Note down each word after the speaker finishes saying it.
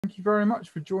Thank you very much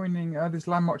for joining this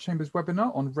Landmark Chambers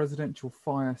webinar on residential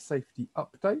fire safety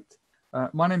update.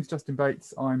 My name is Justin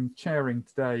Bates. I'm chairing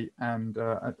today and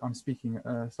I'm speaking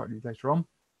slightly later on.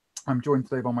 I'm joined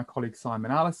today by my colleague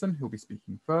Simon Allison, who'll be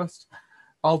speaking first.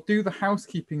 I'll do the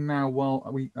housekeeping now while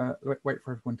we wait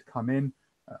for everyone to come in.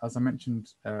 As I mentioned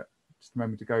just a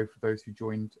moment ago, for those who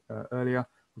joined earlier,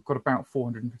 we've got about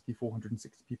 450,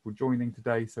 460 people joining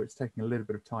today, so it's taking a little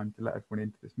bit of time to let everyone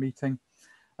into this meeting.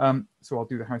 So I'll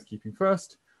do the housekeeping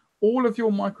first. All of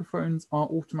your microphones are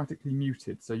automatically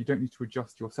muted, so you don't need to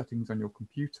adjust your settings on your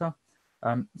computer.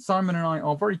 Simon and I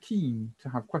are very keen to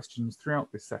have questions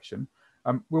throughout this session.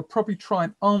 We'll probably try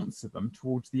and answer them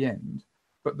towards the end,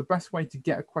 but the best way to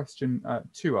get a question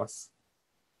to us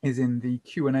is in the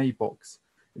Q&A box.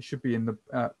 It should be in the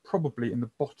probably in the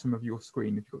bottom of your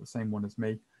screen if you've got the same one as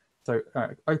me. So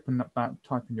open up that,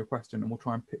 type in your question, and we'll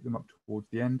try and pick them up towards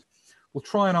the end. We'll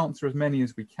try and answer as many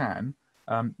as we can,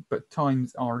 but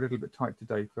times are a little bit tight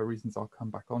today for reasons I'll come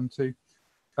back onto.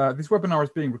 This webinar is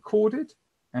being recorded,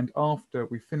 and after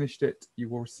we've finished it, you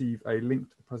will receive a link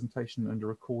to the presentation and a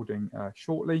recording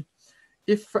shortly.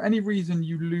 If for any reason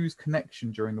you lose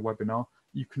connection during the webinar,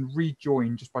 you can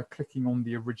rejoin just by clicking on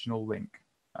the original link,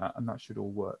 and that should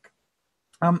all work.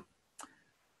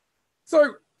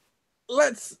 So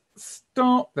let's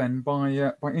start then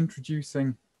by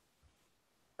introducing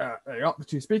the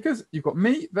two speakers. You've got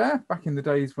me there back in the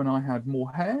days when I had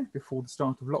more hair before the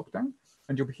start of lockdown,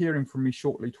 and you'll be hearing from me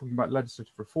shortly talking about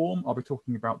legislative reform. I'll be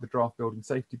talking about the draft building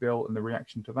safety bill and the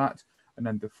reaction to that, and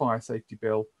then the fire safety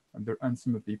bill and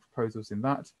some of the proposals in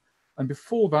that. And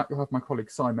before that, you'll have my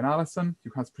colleague Simon Allison, who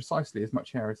has precisely as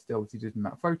much hair still as he did in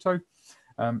that photo.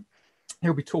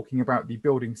 He'll be talking about the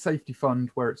Building Safety Fund,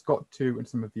 where it's got to, and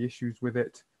some of the issues with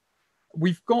it.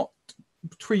 We've got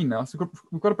between us,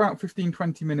 we've got about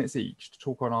 15-20 minutes each to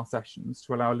talk on our sessions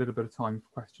to allow a little bit of time for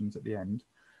questions at the end.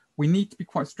 We need to be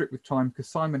quite strict with time because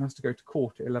Simon has to go to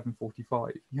court at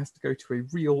 11:45. He has to go to a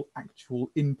real, actual,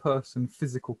 in-person,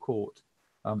 physical court,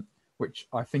 which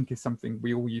I think is something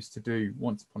we all used to do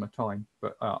once upon a time,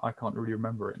 but I can't really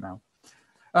remember it now.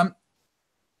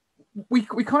 We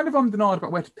kind of ummed and ahed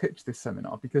about where to pitch this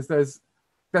seminar because there's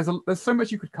so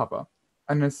much you could cover.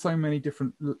 And there's so many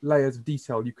different layers of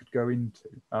detail you could go into.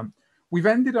 We've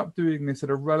ended up doing this at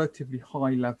a relatively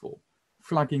high level,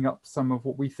 flagging up some of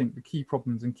what we think the key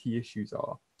problems and key issues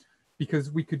are,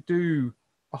 because we could do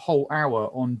a whole hour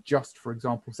on just, for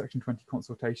example, Section 20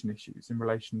 consultation issues in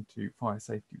relation to fire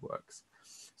safety works.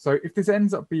 So if this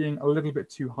ends up being a little bit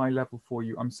too high level for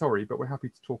you, I'm sorry, but we're happy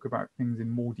to talk about things in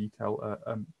more detail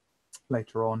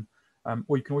later on,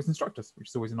 or you can always instruct us, which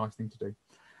is always a nice thing to do.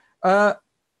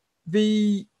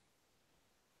 The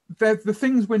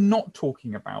things we're not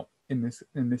talking about in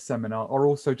this seminar are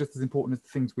also just as important as the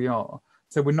things we are.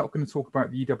 So we're not going to talk about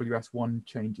the EWS1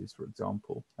 changes, for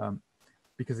example,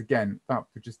 because again, that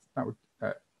would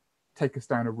take us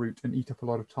down a route and eat up a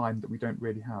lot of time that we don't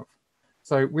really have.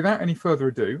 So without any further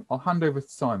ado, I'll hand over to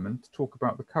Simon to talk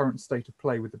about the current state of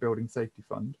play with the Building Safety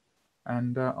Fund,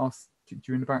 and I'll see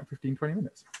you in about 15-20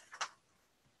 minutes.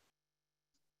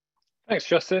 Thanks,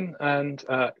 Justin, and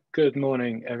good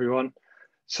morning, everyone.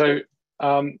 So,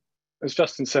 as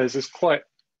Justin says, there's quite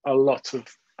a lot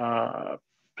of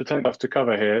potential to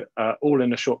cover here, all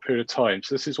in a short period of time.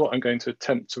 So this is what I'm going to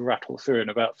attempt to rattle through in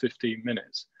about 15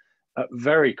 minutes.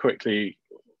 Very quickly,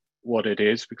 what it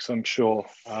is, because I'm sure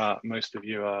most of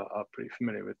you are pretty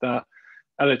familiar with that.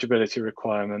 Eligibility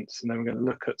requirements, and then we're going to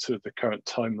look at sort of the current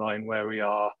timeline where we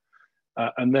are,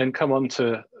 and then come on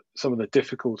to some of the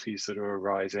difficulties that are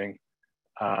arising,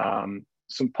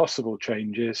 some possible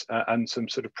changes, and some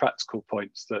sort of practical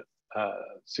points that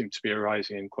seem to be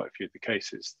arising in quite a few of the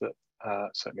cases that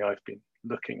certainly I've been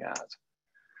looking at.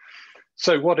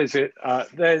 So what is it?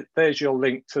 There's your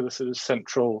link to the sort of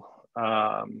central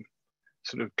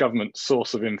sort of government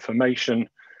source of information.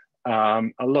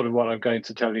 A lot of what I'm going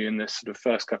to tell you in this sort of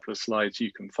first couple of slides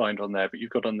you can find on there, but you've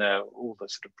got on there all the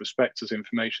sort of prospectus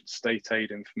information, state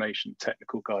aid information,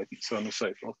 technical guidance, so on and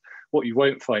so forth. What you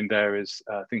won't find there is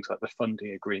things like the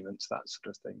funding agreements, that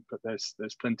sort of thing, but there's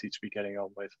plenty to be getting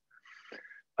on with.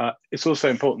 It's also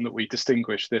important that we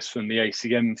distinguish this from the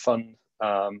ACM fund.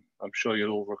 I'm sure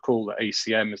you'll all recall that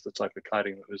ACM is the type of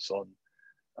cladding that was on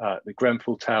the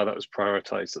Grenfell Tower that was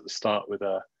prioritised at the start with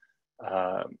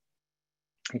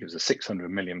I think it was a £600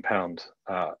 million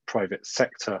private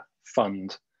sector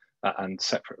fund and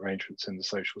separate arrangements in the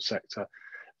social sector.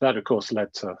 That, of course,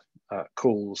 led to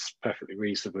calls perfectly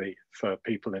reasonably for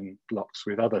people in blocks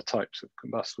with other types of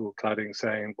combustible cladding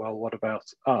saying, well, what about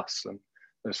us? And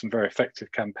there's some very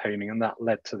effective campaigning, and that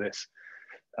led to this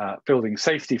Building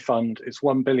Safety Fund is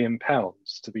 £1 billion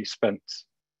to be spent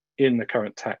in the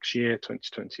current tax year,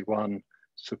 2021,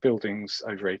 for buildings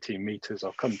over 18 metres.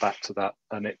 I'll come back to that.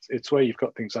 And it's where you've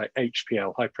got things like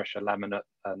HPL, high pressure laminate,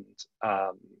 and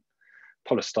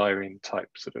polystyrene type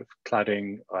sort of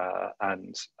cladding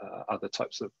and other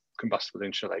types of combustible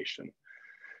insulation.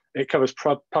 It covers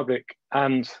public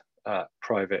and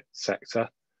private sector.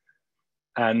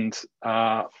 And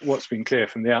what's been clear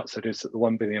from the outset is that the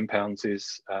 £1 billion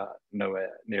is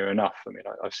nowhere near enough. I mean,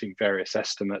 I've seen various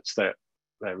estimates that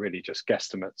they're really just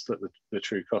guesstimates that the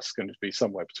true cost is going to be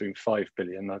somewhere between 5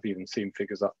 billion. I've even seen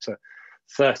figures up to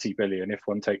 30 billion if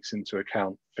one takes into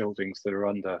account buildings that are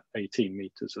under 18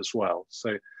 metres as well.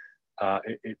 So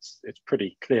it's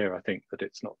pretty clear, I think, that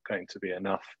it's not going to be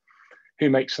enough. Who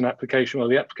makes an application? Well,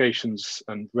 the applications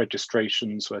and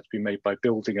registrations were to be made by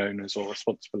building owners or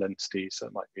responsible entities. So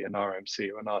it might be an RMC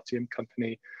or an RTM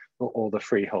company or the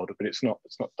freeholder, but it's not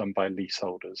done by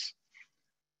leaseholders.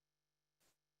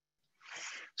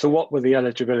 So what were the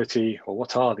eligibility, or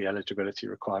what are the eligibility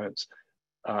requirements?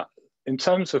 In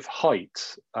terms of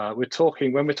height, when we're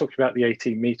talking about the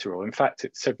 18-metre rule, in fact,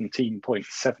 it's 17.7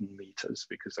 metres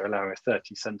because they're allowing a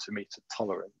 30-centimetre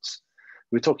tolerance.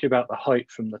 We're talking about the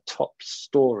height from the top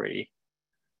story,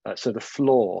 so the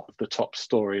floor of the top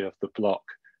story of the block,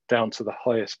 down to the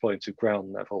highest point of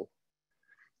ground level.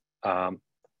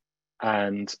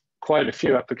 And quite a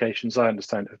few applications, I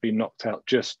understand, have been knocked out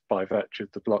just by virtue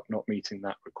of the block not meeting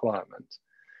that requirement.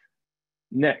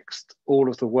 Next, all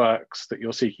of the works that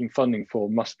you're seeking funding for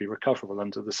must be recoverable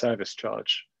under the service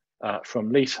charge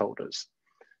from leaseholders.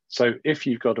 So if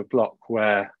you've got a block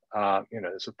where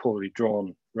there's a poorly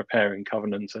drawn repairing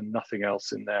covenant and nothing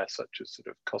else in there, such as sort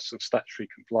of costs of statutory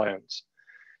compliance,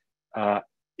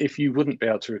 if you wouldn't be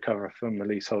able to recover from the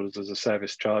leaseholders as a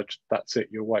service charge, that's it,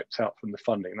 you're wiped out from the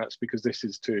funding. That's because this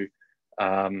is to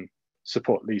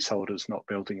support leaseholders, not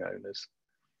building owners.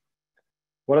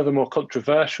 One of the more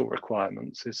controversial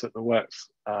requirements is that the works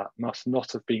must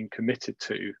not have been committed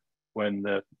to when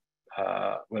the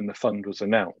fund was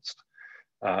announced.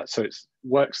 So it's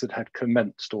works that had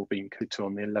commenced or been committed to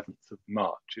on the 11th of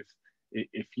March.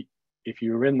 If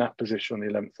you were in that position on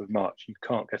the 11th of March, you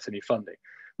can't get any funding,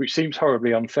 which seems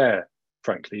horribly unfair,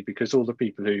 frankly, because all the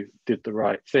people who did the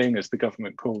right thing, as the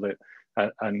government called it,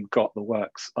 and got the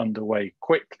works underway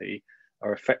quickly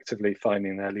are effectively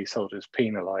finding their leaseholders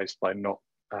penalised by not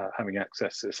having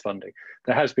access to this funding.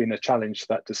 There has been a challenge to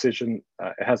that decision.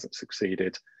 It hasn't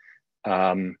succeeded.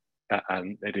 And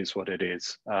it is what it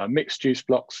is. Mixed use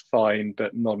blocks, fine,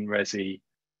 but non-resi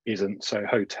isn't. So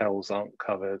hotels aren't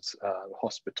covered,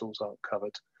 hospitals aren't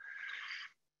covered.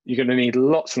 You're going to need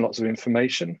lots and lots of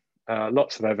information,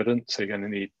 lots of evidence. So you're going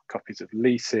to need copies of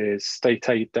leases, state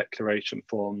aid declaration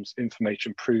forms,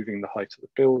 information proving the height of the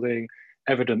building,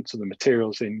 evidence of the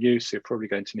materials in use. You're probably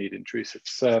going to need intrusive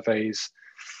surveys.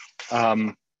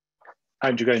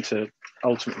 And you're going to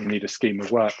ultimately need a scheme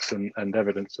of works and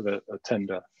evidence of a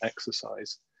tender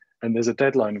exercise. And there's a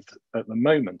deadline at the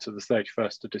moment of the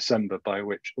 31st of December by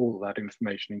which all of that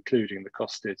information, including the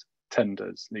costed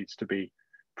tenders, needs to be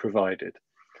provided.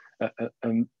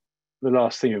 And the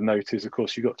last thing of note is, of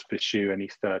course, you've got to pursue any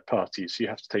third parties. So you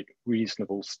have to take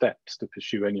reasonable steps to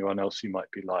pursue anyone else who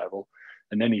might be liable.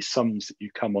 And any sums that you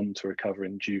come on to recover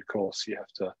in due course, you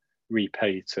have to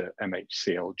repay to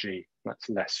MHCLG. That's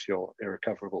less your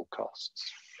irrecoverable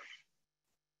costs.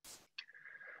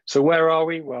 So where are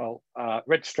we? Well,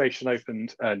 registration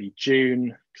opened early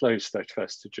June, closed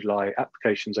 31st of July,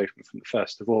 applications opened from the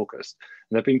 1st of August,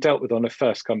 and they're being dealt with on a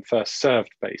first come, first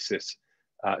served basis.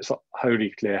 It's not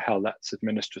wholly clear how that's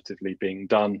administratively being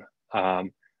done. I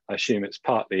assume it's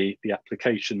partly the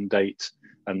application date,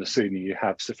 and the sooner you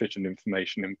have sufficient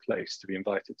information in place to be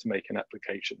invited to make an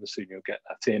application, the sooner you'll get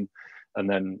that in. And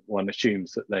then one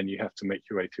assumes that then you have to make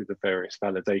your way through the various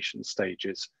validation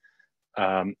stages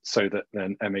so that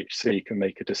then MHC can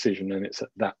make a decision, and it's at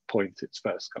that point it's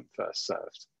first come, first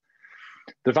served.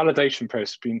 The validation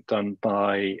process has been done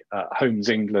by Homes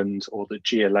England or the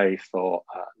GLA for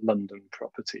London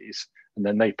properties, and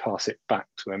then they pass it back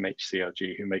to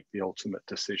MHCLG, who make the ultimate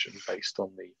decision based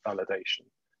on the validation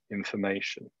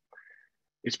information.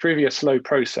 It's proving a slow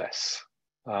process.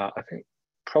 I think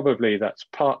probably that's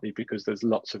partly because there's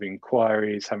lots of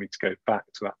inquiries having to go back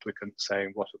to applicants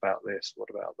saying, what about this, what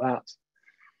about that?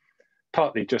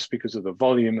 Partly just because of the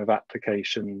volume of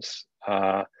applications.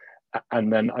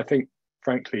 And then I think,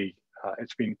 frankly,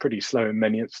 it's been pretty slow in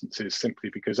many instances simply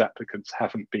because applicants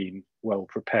haven't been well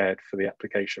prepared for the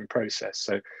application process.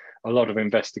 So a lot of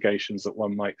investigations that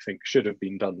one might think should have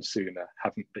been done sooner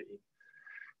haven't been.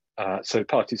 So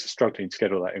parties are struggling to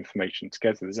get all that information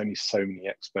together. There's only so many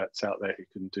experts out there who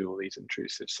can do all these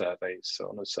intrusive surveys, so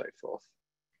on and so forth.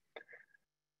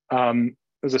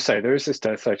 As I say, there is this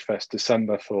day, 31st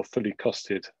December, for fully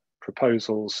costed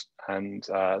proposals, and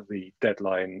the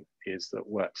deadline is that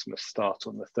works must start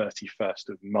on the 31st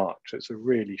of March. So it's a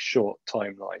really short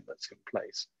timeline that's in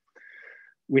place.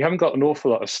 We haven't got an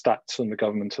awful lot of stats from the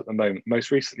government at the moment.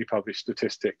 Most recently published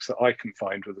statistics that I can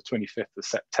find were the 25th of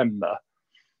September.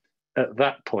 At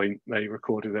that point, they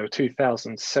recorded there were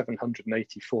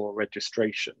 2,784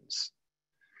 registrations.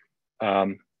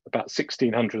 About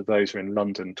 1,600 of those are in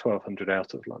London, 1,200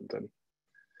 out of London.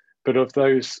 But of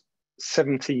those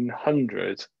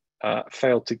 1,700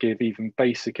 failed to give even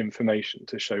basic information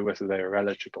to show whether they were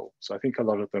eligible. So I think a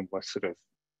lot of them were sort of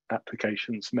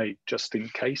applications made just in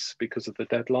case because of the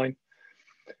deadline.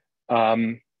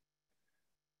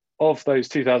 Of those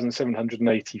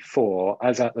 2,784,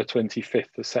 as at the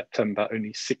 25th of September,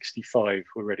 only 65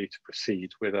 were ready to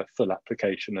proceed with a full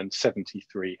application, and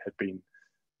 73 had been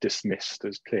dismissed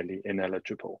as clearly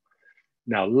ineligible.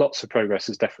 Now, lots of progress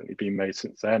has definitely been made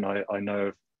since then. I know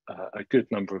of a good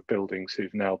number of buildings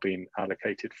who've now been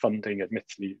allocated funding,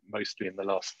 admittedly, mostly in the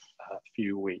last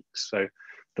few weeks. So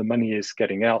the money is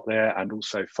getting out there, and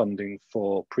also funding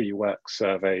for pre-work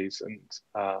surveys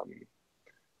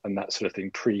and that sort of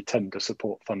thing, pre-tender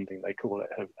support funding, they call it,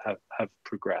 have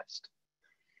progressed.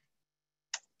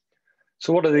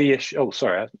 So what are the issues? Oh,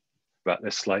 sorry about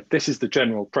this slide. This is the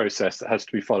general process that has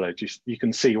to be followed. You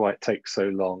can see why it takes so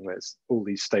long. There's all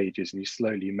these stages, and you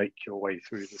slowly make your way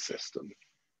through the system.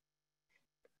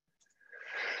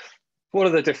 What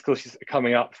are the difficulties that are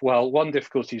coming up? Well, one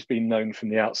difficulty has been known from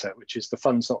the outset, which is the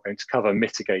fund's not going to cover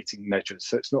mitigating measures.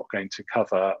 So it's not going to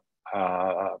cover,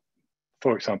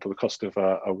 for example, the cost of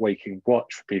a waking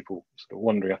watch for people sort of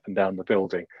wandering up and down the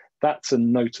building. That's a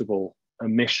notable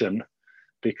omission,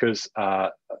 because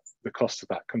the cost of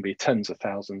that can be tens of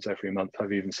thousands every month.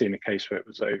 I've even seen a case where it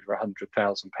was over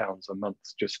 £100,000 a month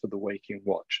just for the waking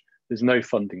watch. There's no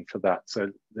funding for that, so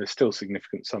there's still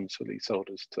significant sums for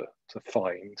leaseholders to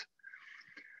find.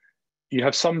 You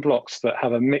have some blocks that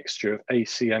have a mixture of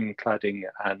ACM cladding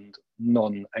and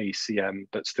non-ACM,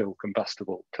 but still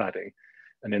combustible cladding.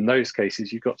 And in those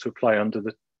cases, you've got to apply under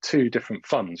the two different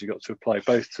funds. You've got to apply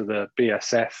both to the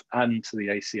BSF and to the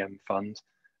ACM fund.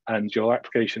 And your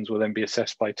applications will then be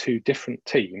assessed by two different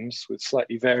teams with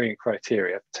slightly varying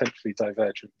criteria, potentially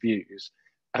divergent views,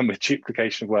 and with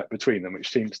duplication of work between them,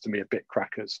 which seems to me a bit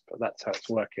crackers, but that's how it's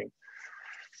working.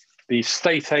 The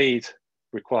state aid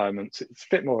requirements, it's a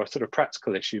bit more a sort of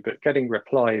practical issue, but getting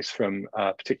replies from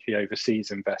particularly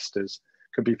overseas investors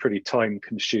can be pretty time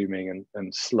consuming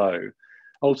and slow.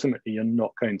 Ultimately, you're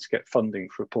not going to get funding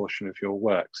for a portion of your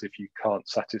works if you can't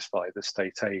satisfy the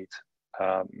state aid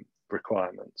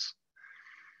requirements.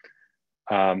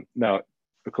 Now,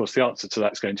 of course, the answer to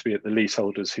that is going to be that the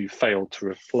leaseholders who failed to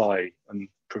reply and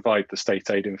provide the state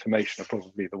aid information are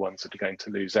probably the ones that are going to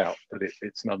lose out, but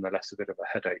it's nonetheless a bit of a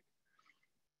headache.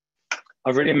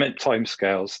 I've really meant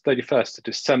timescales. 31st of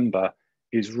December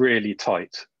is really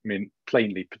tight. I mean,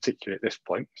 plainly, particularly at this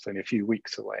point, it's only a few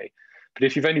weeks away. But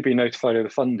if you've only been notified of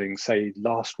the funding, say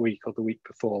last week or the week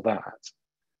before that,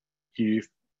 you've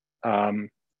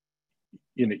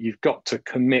got to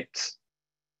commit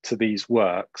to these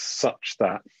works such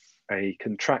that a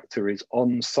contractor is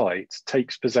on site,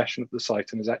 takes possession of the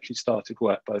site, and has actually started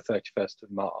work by the 31st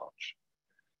of March.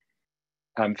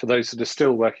 And for those that are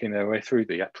still working their way through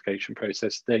the application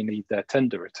process, they need their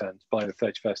tender returns by the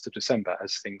 31st of December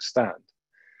as things stand.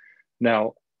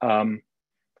 Now,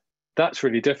 that's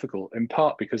really difficult, in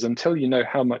part because until you know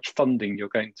how much funding you're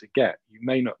going to get, you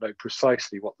may not know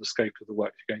precisely what the scope of the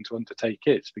work you're going to undertake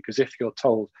is. Because if you're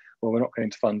told, well, we're not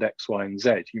going to fund X, Y, and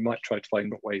Z, you might try to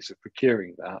find ways of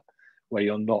procuring that where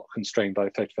you're not constrained by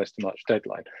the 31st of March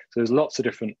deadline. So there's lots of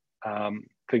different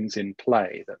things in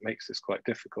play that makes this quite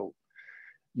difficult.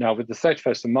 Now, with the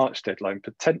 31st of March deadline,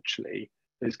 potentially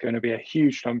there's going to be a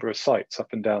huge number of sites up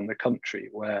and down the country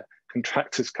where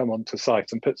contractors come onto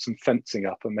site and put some fencing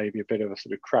up and maybe a bit of a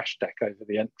sort of crash deck over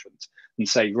the entrance and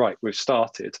say, right, we've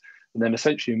started, and then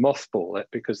essentially mothball it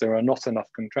because there are not enough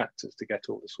contractors to get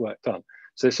all this work done.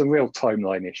 So there's some real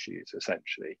timeline issues,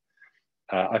 essentially.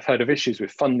 I've heard of issues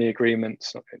with funding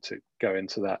agreements, not going to go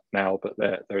into that now, but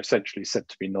they're essentially said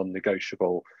to be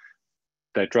non-negotiable.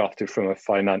 They're drafted from a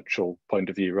financial point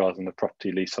of view rather than a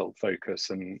property leasehold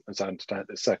focus. And as I understand,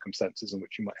 there's circumstances in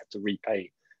which you might have to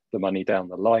repay the money down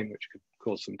the line, which could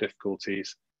cause some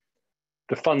difficulties.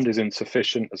 The fund is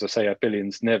insufficient. As I say, £1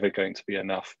 billion's never going to be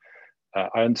enough.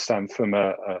 I understand from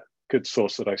a good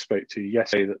source that I spoke to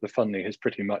yesterday that the funding has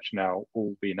pretty much now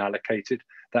all been allocated.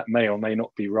 That may or may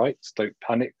not be right. Don't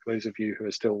panic, those of you who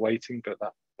are still waiting, but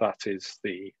that is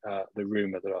the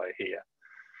rumour that I hear.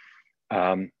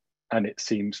 And it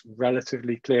seems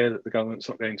relatively clear that the government's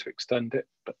not going to extend it,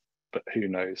 but who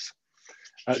knows?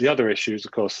 The other issue is,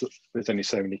 of course, that there's only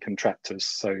so many contractors,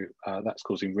 so that's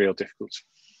causing real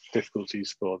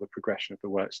difficulties for the progression of the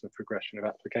works and the progression of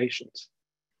applications.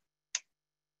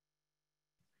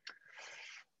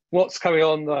 What's coming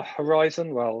on the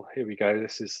horizon? Well, here we go.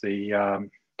 This is the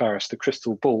Barrister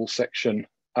Crystal Ball section.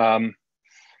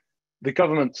 The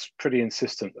government's pretty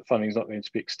insistent that funding is not going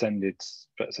to be extended,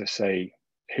 but as I say,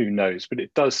 who knows? But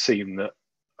it does seem that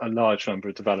a large number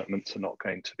of developments are not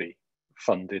going to be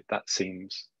funded. That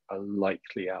seems a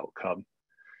likely outcome.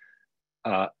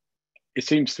 It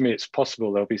seems to me it's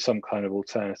possible there'll be some kind of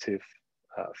alternative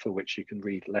for which you can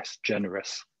read less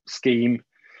generous scheme.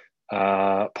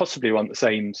 Possibly one that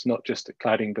aims not just at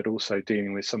cladding, but also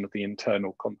dealing with some of the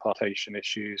internal compartmentation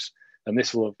issues. And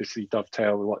this will obviously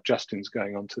dovetail with what Justin's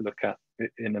going on to look at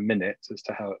in a minute as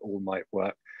to how it all might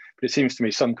work. But it seems to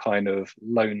me some kind of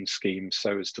loan scheme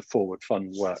so as to forward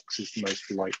fund works is the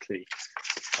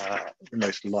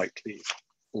most likely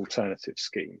alternative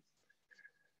scheme.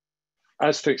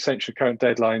 As to extension of current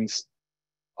deadlines,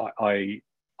 I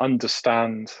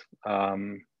understand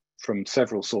from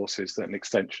several sources that an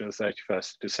extension of the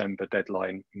 31st of December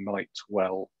deadline might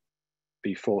well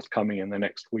be forthcoming in the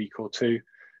next week or two.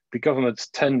 The government's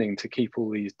tending to keep all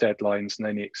these deadlines and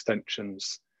any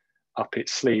extensions up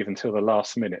its sleeve until the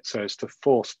last minute, so as to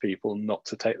force people not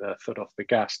to take their foot off the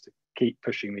gas to keep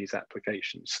pushing these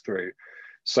applications through.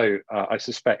 So I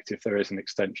suspect if there is an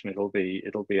extension, it'll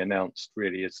be announced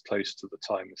really as close to the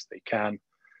time as they can.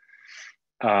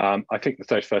 I think the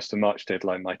 31st of March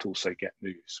deadline might also get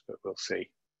moved, but we'll see.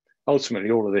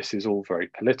 Ultimately, all of this is all very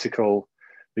political.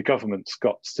 The government's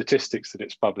got statistics that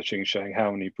it's publishing showing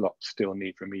how many blocks still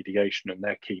need remediation, and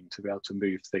they're keen to be able to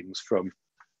move things from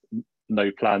no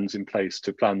plans in place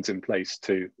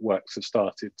to works have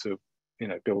started to,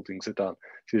 buildings are done.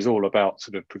 So it's all about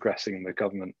sort of progressing the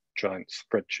government giant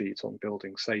spreadsheet on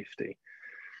building safety.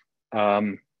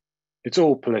 It's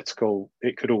all political.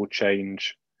 It could all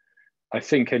change. I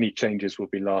think any changes will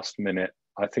be last minute.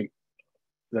 I think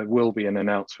there will be an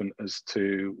announcement as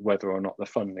to whether or not the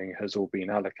funding has all been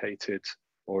allocated,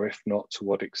 or if not, to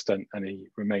what extent any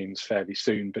remains fairly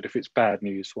soon. But if it's bad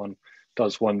news, one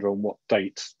does wonder on what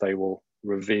date they will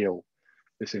reveal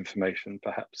this information,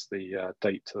 perhaps the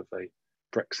date of a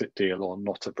Brexit deal or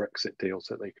not a Brexit deal,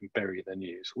 so they can bury the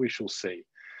news. We shall see.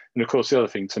 And of course, the other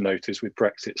thing to note is with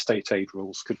Brexit, state aid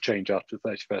rules could change after the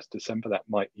 31st December. That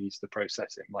might ease the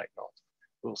process, it might not.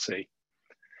 We'll see.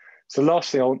 So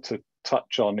last thing I want to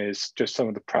touch on is just some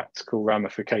of the practical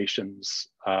ramifications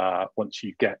once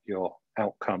you get your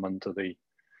outcome under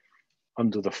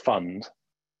the fund.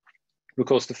 Of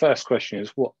course, the first question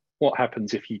is what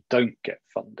happens if you don't get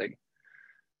funding?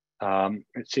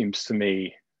 It seems to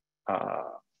me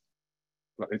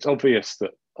it's obvious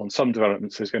that on some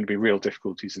developments there's going to be real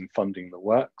difficulties in funding the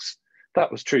works.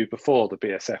 That was true before the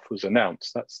BSF was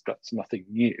announced. That's nothing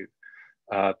new.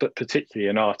 But particularly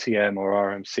in RTM or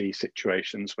RMC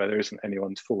situations where there isn't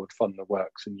anyone to forward fund the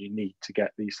works and you need to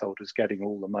get leaseholders getting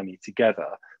all the money together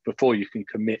before you can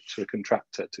commit to a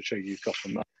contractor to show you've got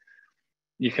the money,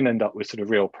 you can end up with sort of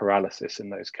real paralysis in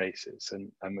those cases.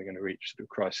 And we're going to reach the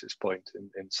crisis point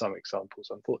in some examples,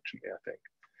 unfortunately, I think.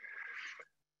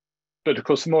 But of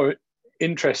course, the more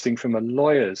interesting from a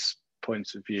lawyer's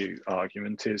point of view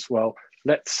argument is, well,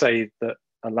 let's say that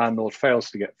a landlord fails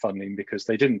to get funding because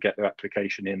they didn't get their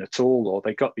application in at all, or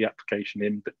they got the application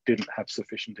in but didn't have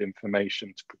sufficient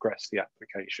information to progress the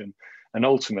application. And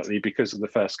ultimately, because of the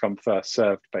first come, first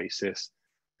served basis,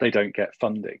 they don't get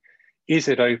funding. Is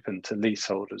it open to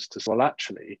leaseholders to say, well,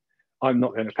 actually, I'm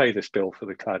not going to pay this bill for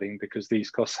the cladding because these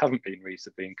costs haven't been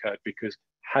reasonably incurred, because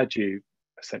had you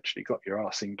essentially got your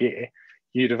arse in gear,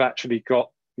 you'd have actually got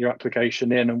your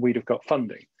application in and we'd have got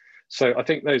funding. So I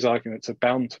think those arguments are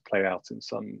bound to play out in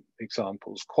some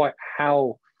examples. Quite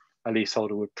how a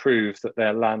leaseholder would prove that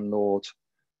their landlord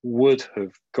would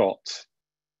have got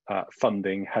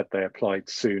funding had they applied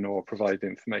sooner or provided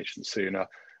information sooner,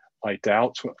 I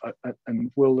doubt. And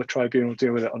will the tribunal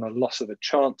deal with it on a loss of a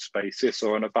chance basis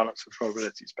or on a balance of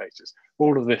probabilities basis?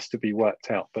 All of this to be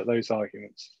worked out, but those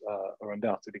arguments are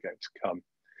undoubtedly going to come.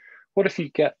 What if you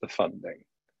get the funding?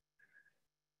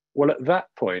 Well, at that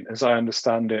point, as I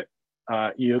understand it,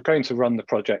 you're going to run the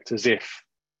project as if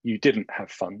you didn't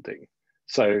have funding.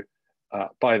 So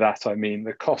by that, I mean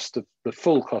the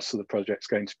full cost of the project is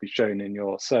going to be shown in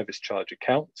your service charge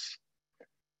accounts.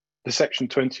 the Section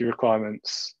 20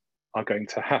 requirements are going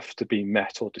to have to be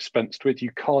met or dispensed with.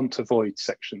 You can't avoid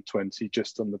Section 20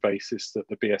 just on the basis that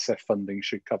the BSF funding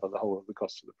should cover the whole of the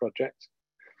cost of the project.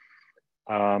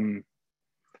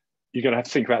 You're going to have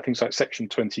to think about things like Section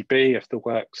 20B. If the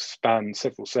works span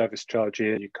several service charge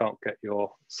years, you can't get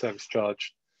your service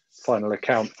charge final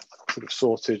account sort of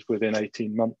sorted within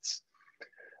 18 months.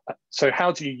 So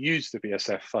how do you use the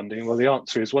BSF funding? Well, the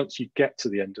answer is once you get to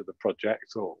the end of the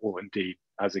project, or indeed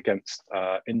as against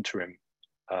interim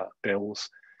bills,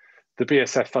 the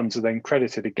BSF funds are then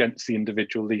credited against the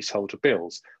individual leaseholder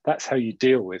bills. That's how you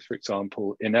deal with, for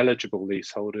example, ineligible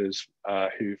leaseholders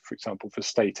who, for example, for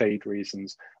state aid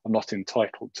reasons, are not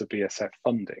entitled to BSF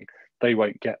funding. They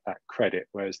won't get that credit,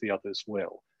 whereas the others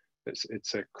will.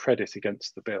 It's a credit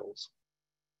against the bills.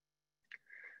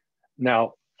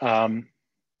 Now,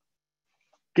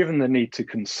 given the need to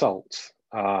consult,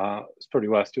 it's probably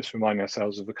worth just reminding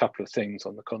ourselves of a couple of things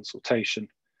on the consultation.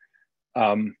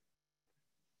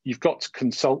 You've got to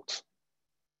consult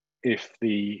if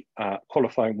the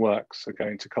qualifying works are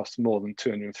going to cost more than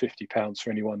 £250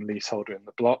 for any one leaseholder in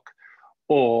the block,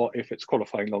 or if it's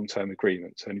qualifying long-term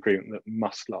agreement, so an agreement that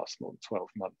must last more than 12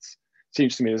 months. It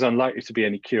seems to me there's unlikely to be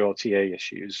any QRTA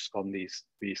issues on these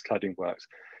cladding works.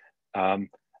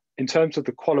 In terms of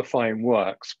the qualifying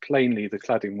works, plainly the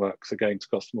cladding works are going to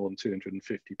cost more than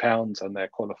 £250 and they're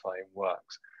qualifying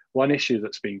works. One issue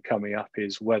that's been coming up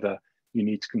is whether you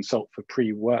need to consult for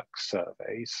pre-work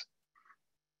surveys.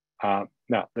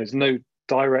 Now, there's no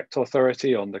direct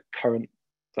authority on the current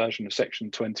version of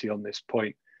Section 20 on this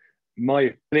point.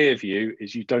 My clear view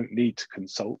is you don't need to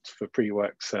consult for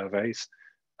pre-work surveys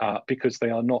because they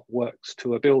are not works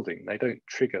to a building. They don't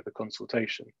trigger the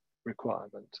consultation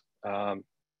requirement.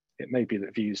 It may be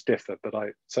that views differ, but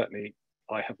I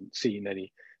haven't seen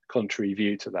any contrary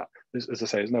view to that. As I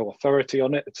say, there's no authority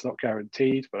on it. It's not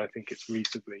guaranteed, but I think it's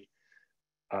reasonably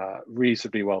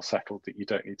well settled that you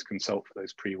don't need to consult for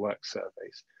those pre-work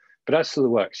surveys. But as to the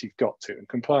works, you've got to, and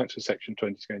compliance with Section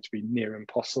 20 is going to be near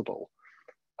impossible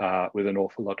with an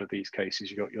awful lot of these cases.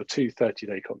 You've got your 2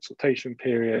 30-day consultation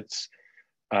periods.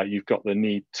 You've got the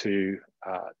need to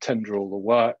tender all the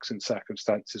works in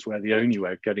circumstances where the only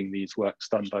way of getting these works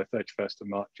done by 31st of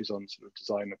March is on sort of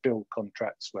design and build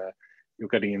contracts where you're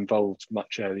getting involved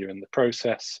much earlier in the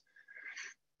process.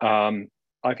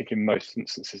 I think in most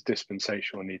instances,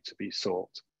 dispensation will need to be sought.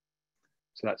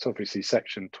 So that's obviously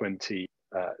Section 20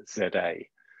 ZA.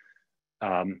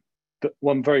 But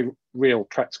one very real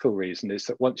practical reason is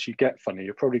that once you get funding,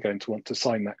 you're probably going to want to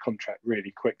sign that contract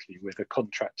really quickly with a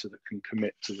contractor that can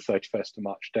commit to the 31st of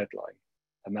March deadline.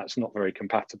 And that's not very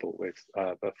compatible with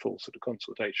the full sort of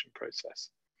consultation process.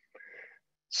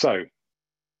 So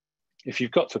if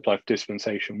you've got to apply for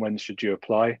dispensation, when should you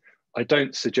apply? I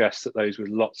don't suggest that those with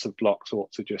lots of blocks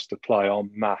ought to just apply en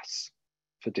masse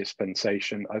for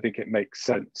dispensation. I think it makes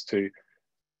sense to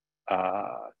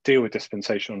deal with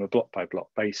dispensation on a block by block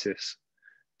basis,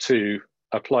 to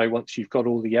apply once you've got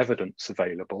all the evidence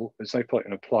available. There's no point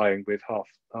in applying with half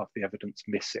the evidence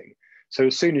missing. So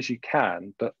as soon as you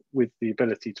can, but with the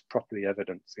ability to properly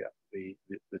evidence the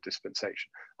dispensation.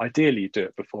 Ideally, you do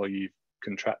it before you've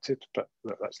contracted, but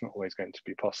that's not always going to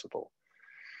be possible.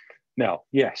 Now,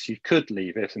 yes, you could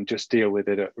leave it and just deal with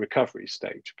it at recovery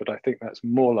stage, but I think that's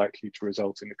more likely to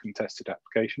result in a contested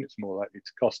application. It's more likely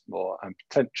to cost more, and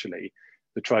potentially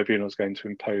the tribunal is going to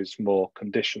impose more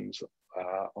conditions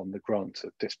on the grant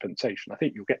of dispensation. I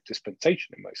think you'll get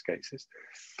dispensation in most cases,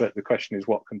 but the question is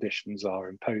what conditions are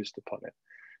imposed upon it.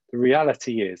 The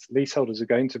reality is leaseholders are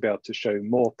going to be able to show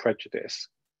more prejudice,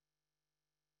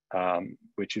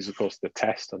 which is of course the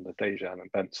test under Dejan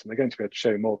and Benson. They're going to be able to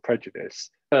show more prejudice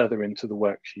further into the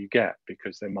works you get,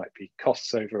 because there might be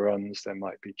costs overruns, there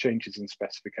might be changes in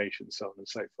specifications, so on and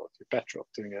so forth. You're better off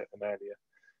doing it at an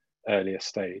earlier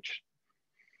stage.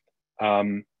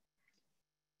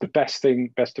 The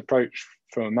best approach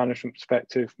from a management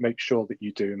perspective, make sure that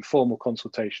you do informal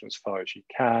consultation as far as you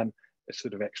can, a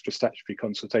sort of extra statutory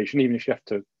consultation, even if you have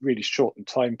to really shorten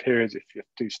time periods, if you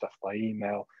have to do stuff by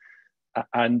email.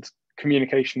 And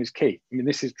communication is key. I mean,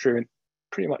 this is true in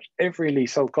pretty much every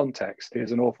leasehold context.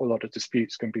 There's an awful lot of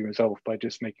disputes can be resolved by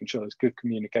just making sure there's good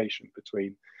communication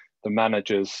between the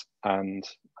managers and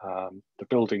the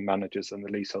building managers and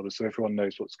the leaseholders, so everyone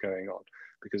knows what's going on,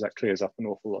 because that clears up an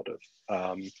awful lot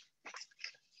of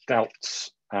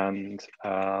doubts and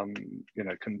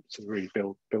can sort of really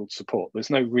build support. There's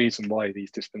no reason why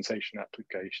these dispensation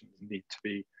applications need to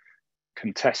be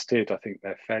contested. I think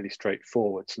they're fairly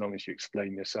straightforward, so long as you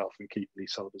explain yourself and keep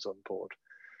leaseholders on board.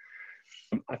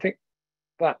 I think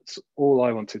that's all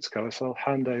I wanted to cover, so I'll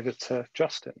hand over to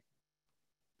Justin.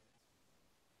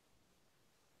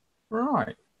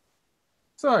 Right.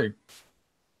 So,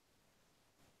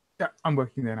 yeah, I'm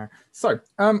working there now. So,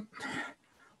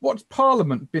 what's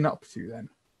Parliament been up to then?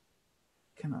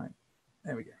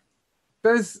 There we go.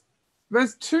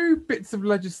 There's two bits of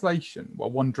legislation,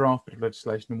 well, one draft bit of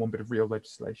legislation and one bit of real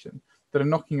legislation that are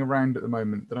knocking around at the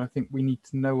moment that I think we need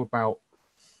to know about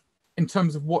in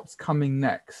terms of what's coming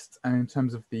next and in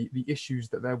terms of the issues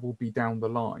that there will be down the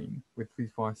line with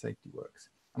these fire safety works.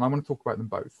 And I want to talk about them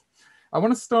both. I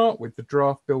want to start with the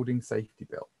draft building safety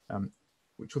bill,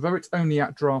 which, although it's only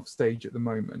at draft stage at the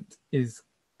moment, is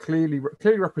clearly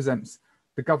represents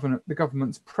the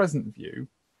government's present view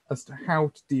as to how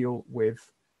to deal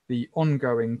with the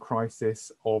ongoing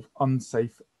crisis of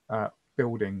unsafe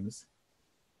buildings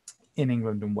in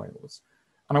England and Wales.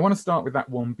 And I want to start with that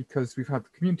one because we've had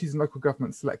the Communities and Local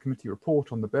Government Select Committee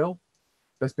report on the bill.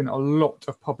 There's been a lot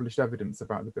of published evidence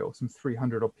about the bill. Some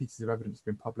 300 odd pieces of evidence have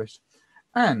been published.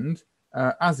 And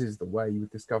as is the way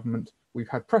with this government, we've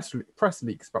had press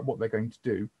leaks about what they're going to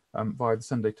do via the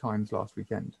Sunday Times last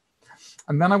weekend.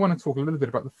 And then I want to talk a little bit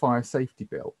about the fire safety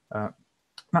bill.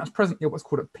 That's presently at what's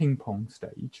called a ping pong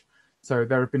stage. So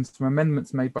there have been some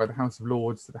amendments made by the House of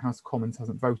Lords that the House of Commons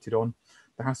hasn't voted on.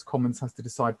 The House of Commons has to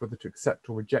decide whether to accept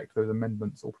or reject those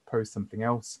amendments or propose something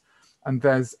else. And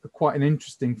there's quite an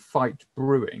interesting fight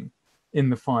brewing in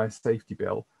the fire safety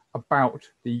bill about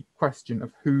the question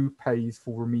of who pays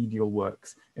for remedial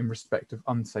works in respect of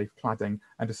unsafe cladding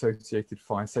and associated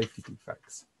fire safety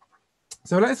defects.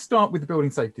 So let's start with the building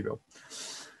safety bill.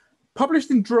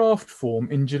 Published in draft form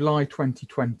in July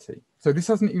 2020. So this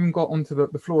hasn't even got onto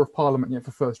the floor of Parliament yet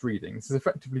for first reading. This has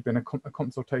effectively been a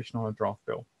consultation on a draft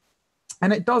bill.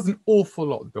 And it does an awful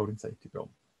lot, the building safety bill.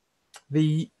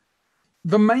 One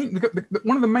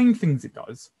of the main things it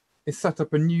does is set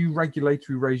up a new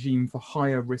regulatory regime for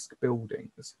higher risk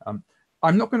buildings.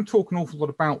 I'm not going to talk an awful lot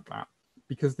about that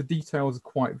because the details are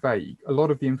quite vague. A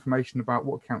lot of the information about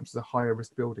what counts as a higher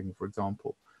risk building, for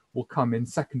example, will come in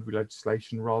secondary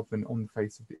legislation rather than on the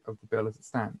face of the bill as it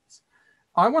stands.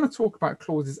 I want to talk about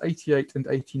clauses 88 and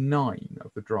 89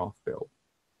 of the draft bill,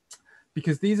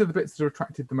 because these are the bits that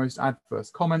attracted the most adverse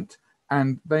comment,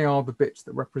 and they are the bits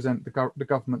that represent the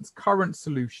government's current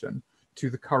solution to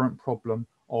the current problem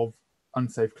of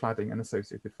unsafe cladding and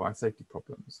associated fire safety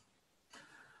problems.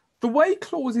 The way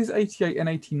clauses 88 and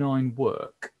 89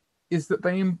 work is that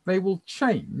they will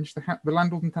change the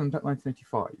Landlord and Tenant Act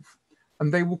 1985,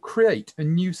 and they will create a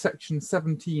new section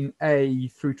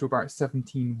 17A through to about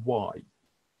 17Y.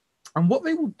 And what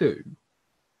they will do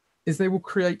is they will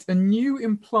create a new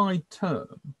implied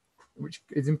term, which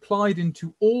is implied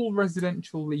into all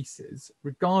residential leases,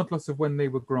 regardless of when they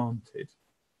were granted,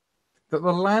 that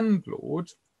the landlord,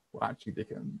 well, actually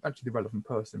the relevant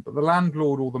person, but the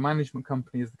landlord or the management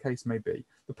company, as the case may be,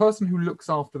 the person who looks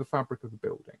after the fabric of the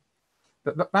building,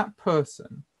 that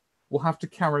person will have to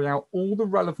carry out all the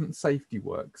relevant safety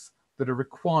works that are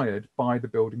required by the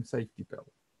building safety bill.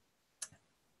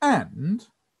 And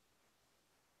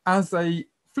as a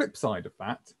flip side of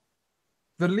that,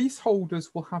 the leaseholders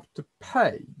will have to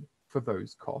pay for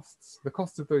those costs, the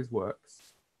costs of those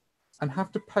works, and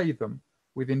have to pay them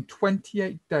within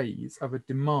 28 days of a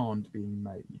demand being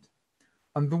made.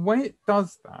 And the way it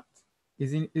does that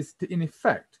is to, in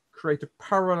effect, create a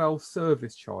parallel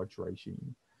service charge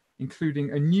regime,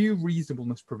 including a new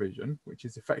reasonableness provision, which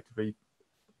is effectively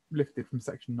lifted from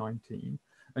section 19,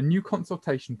 a new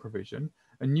consultation provision,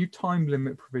 a new time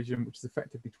limit provision, which is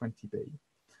effectively 20B.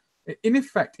 In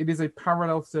effect, it is a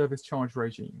parallel service charge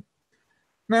regime.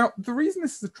 Now, the reason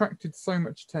this has attracted so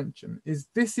much attention is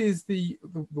this is the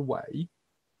way,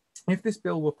 if this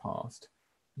bill were passed,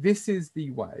 this is the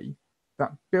way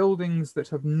that buildings that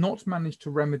have not managed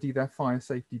to remedy their fire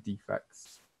safety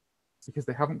defects because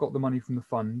they haven't got the money from the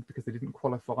fund, because they didn't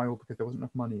qualify, or because there wasn't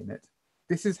enough money in it,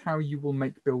 this is how you will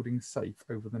make buildings safe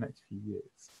over the next few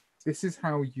years. This is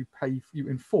how you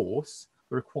enforce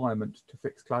the requirement to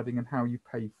fix cladding and how you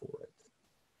pay for it.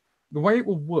 The way it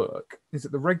will work is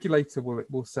that the regulator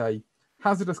will say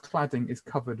hazardous cladding is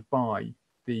covered by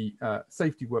the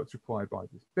safety works required by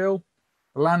this bill.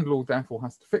 The landlord therefore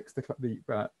has to fix the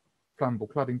flammable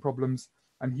cladding problems,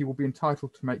 and he will be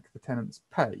entitled to make the tenants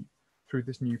pay through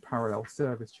this new parallel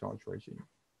service charge regime.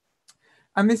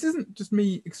 And this isn't just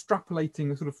me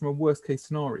extrapolating sort of from a worst case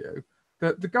scenario.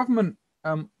 The government,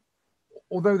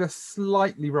 although they're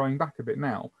slightly rowing back a bit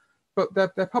now, but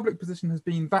their public position has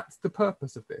been that's the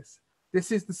purpose of this.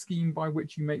 This is the scheme by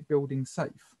which you make buildings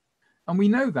safe. And we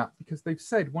know that because they've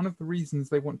said one of the reasons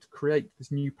they want to create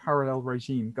this new parallel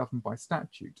regime governed by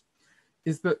statute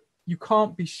is that you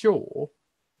can't be sure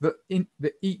that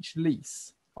each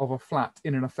lease of a flat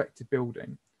in an affected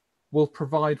building will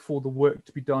provide for the work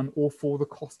to be done or for the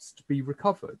costs to be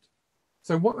recovered.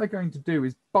 So what they're going to do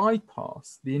is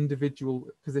bypass the individual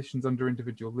positions under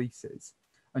individual leases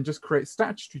and just create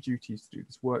statutory duties to do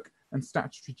this work and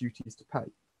statutory duties to pay.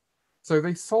 So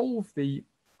they solve the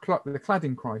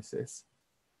cladding crisis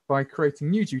by creating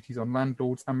new duties on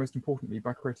landlords and, most importantly,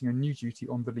 by creating a new duty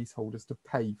on the leaseholders to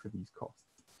pay for these costs.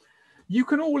 You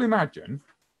can all imagine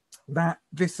that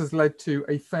this has led to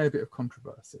a fair bit of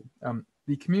controversy.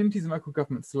 The Communities and Local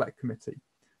Government Select Committee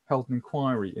held an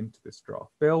inquiry into this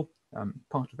draft bill,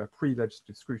 part of their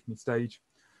pre-legislative scrutiny stage.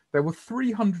 There were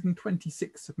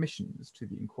 326 submissions to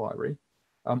the inquiry,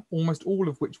 almost all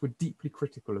of which were deeply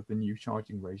critical of the new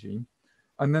charging regime.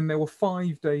 And then there were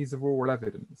 5 days of oral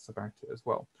evidence about it as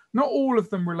well. Not all of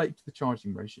them relate to the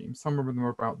charging regime. Some of them are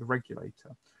about the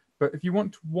regulator. But if you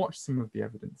want to watch some of the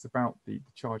evidence about the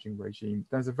charging regime,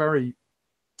 there's a very,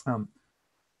 to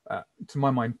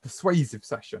my mind, persuasive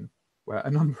session where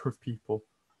a number of people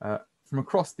from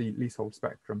across the leasehold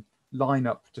spectrum line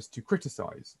up just to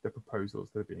criticise the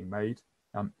proposals that are being made,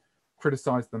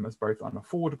 criticise them as both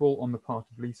unaffordable on the part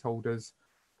of leaseholders,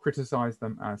 criticise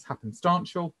them as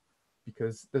happenstantial,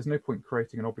 because there's no point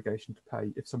creating an obligation to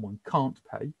pay if someone can't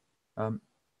pay,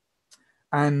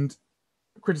 and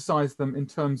criticise them in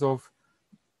terms of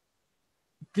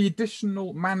the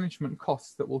additional management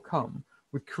costs that will come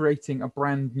with creating a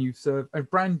brand new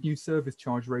service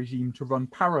charge regime to run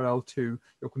parallel to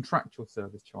your contractual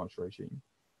service charge regime.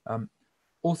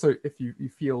 Also, if you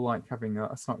feel like having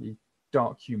a slightly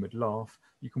dark humoured laugh,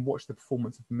 you can watch the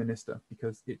performance of the minister,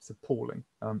 because it's appalling.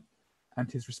 And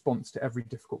his response to every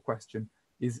difficult question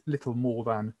is little more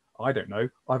than, I don't know,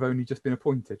 I've only just been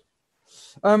appointed.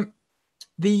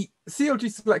 The CLG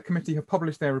Select Committee have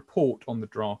published their report on the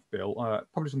draft bill,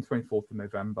 published on the 24th of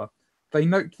November. They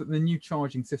note that the new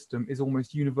charging system is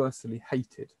almost universally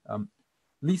hated.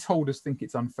 Leaseholders think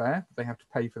it's unfair. They have to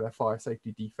pay for their fire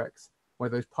safety defects, where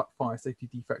those fire safety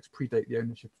defects predate the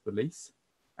ownership of the lease.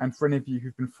 And for any of you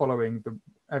who've been following the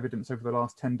evidence over the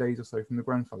last 10 days or so from the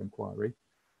Grenfell inquiry,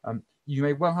 you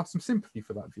may well have some sympathy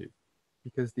for that view,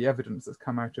 because the evidence that's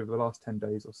come out over the last 10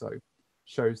 days or so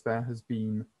shows there has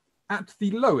been, at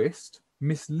the lowest,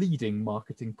 misleading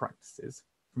marketing practices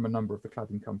from a number of the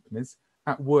cladding companies,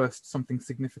 at worst, something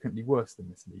significantly worse than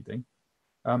misleading.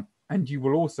 And you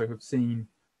will also have seen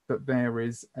that there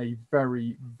is a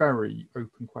very, very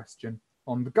open question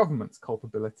on the government's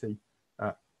culpability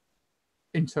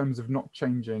in terms of not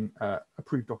changing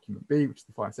approved document B, which is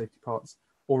the fire safety parts,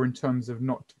 or in terms of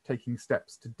not taking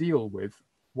steps to deal with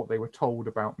what they were told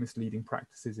about misleading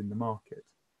practices in the market.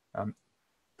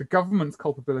 The government's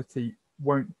culpability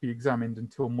won't be examined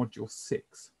until Module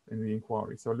 6 in the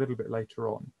inquiry, so a little bit later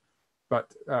on.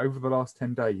 But over the last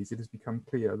 10 days, it has become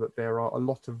clear that there are a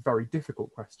lot of very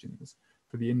difficult questions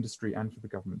for the industry and for the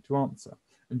government to answer.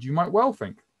 And you might well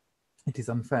think it is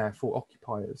unfair for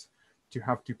occupiers to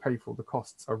have to pay for the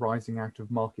costs arising out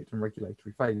of market and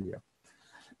regulatory failure.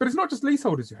 But it's not just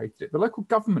leaseholders who hated it. The Local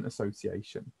Government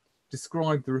Association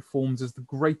described the reforms as the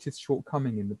greatest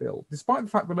shortcoming in the bill, despite the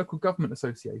fact the Local Government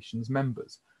Association's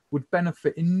members would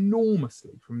benefit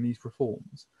enormously from these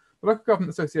reforms. The Local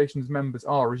Government Association's members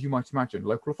are, as you might imagine,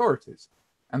 local authorities,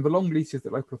 and the long leases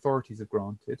that local authorities have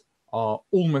granted are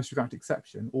almost without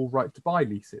exception all right to buy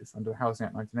leases under the Housing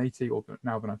Act 1980 or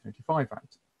now the 1985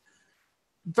 Act.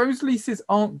 Those leases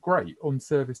aren't great on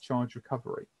service charge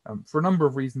recovery for a number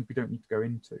of reasons we don't need to go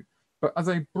into. But as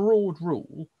a broad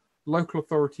rule, local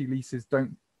authority leases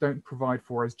don't provide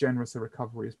for as generous a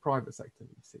recovery as private sector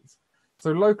leases.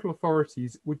 So local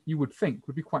authorities, you would think,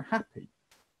 would be quite happy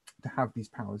to have these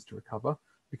powers to recover,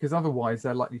 because otherwise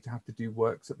they're likely to have to do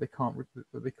works that they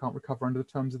can't recover under the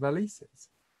terms of their leases.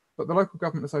 But the Local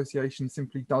Government Association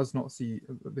simply does not see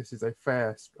that this is a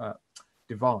fair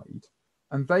divide.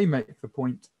 And they make the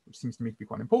point, which seems to me to be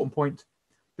quite an important point,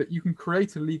 that you can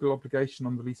create a legal obligation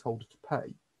on the leaseholder to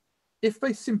pay. If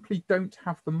they simply don't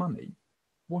have the money,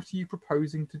 what are you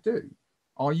proposing to do?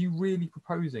 Are you really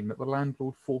proposing that the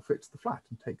landlord forfeits the flat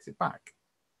and takes it back?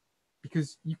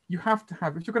 Because you have to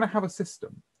have, if you're going to have a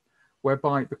system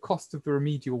whereby the cost of the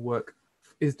remedial work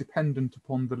is dependent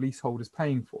upon the leaseholders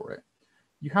paying for it,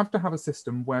 you have to have a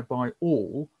system whereby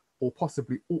all, or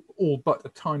possibly all but a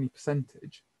tiny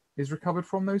percentage, is recovered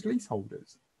from those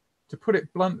leaseholders. To put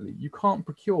it bluntly, you can't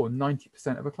procure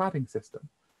 90% of a cladding system.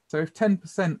 So if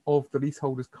 10% of the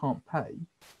leaseholders can't pay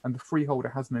and the freeholder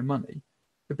has no money,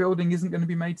 the building isn't going to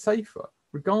be made safer,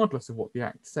 regardless of what the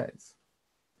Act says.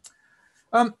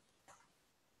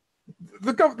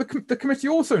 The committee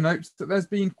also notes that there's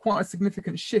been quite a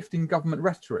significant shift in government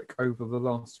rhetoric over the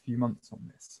last few months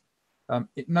on this.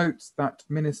 It notes that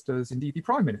ministers, indeed the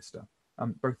Prime Minister,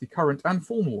 both the current and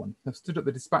former one, have stood at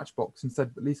the dispatch box and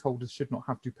said that leaseholders should not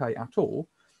have to pay at all,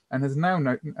 and has now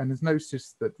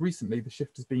noticed that recently the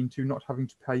shift has been to not having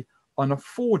to pay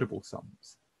unaffordable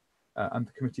sums. And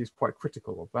the committee is quite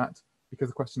critical of that, because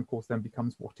the question, of course, then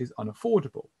becomes what is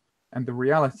unaffordable? And the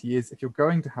reality is, if you're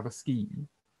going to have a scheme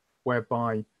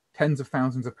whereby tens of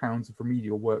thousands of pounds of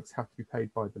remedial works have to be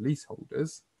paid by the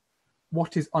leaseholders,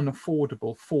 what is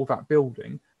unaffordable for that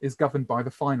building is governed by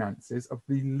the finances of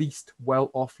the least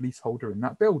well-off leaseholder in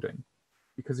that building.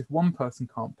 Because if one person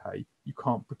can't pay, you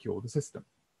can't procure the system.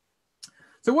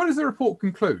 So what does the report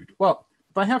conclude? Well,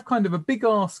 they have kind of a big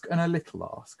ask and a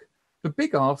little ask. The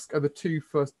big ask are the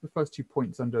first 2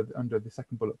 points under the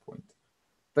second bullet point.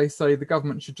 They say the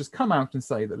government should just come out and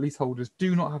say that leaseholders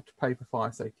do not have to pay for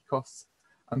fire safety costs.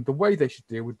 And the way they should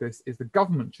deal with this is the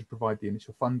government should provide the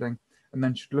initial funding and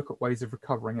then should look at ways of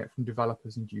recovering it from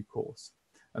developers in due course.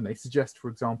 And they suggest, for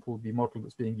example, the model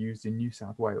that's being used in New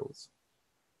South Wales.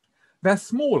 Their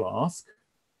small ask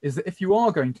is that if you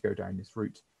are going to go down this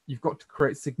route, you've got to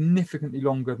create significantly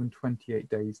longer than 28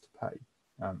 days to pay.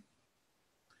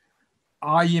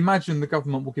 I imagine the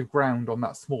government will give ground on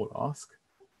that small ask,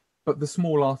 but the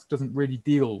small ask doesn't really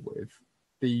deal with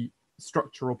the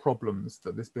structural problems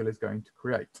that this bill is going to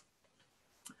create.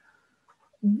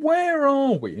 Where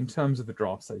are we in terms of the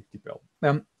draft safety bill?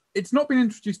 It's not been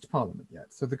introduced to Parliament yet,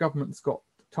 so the government's got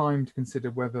time to consider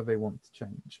whether they want to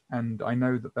change. And I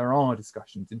know that there are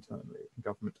discussions internally in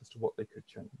government as to what they could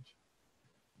change.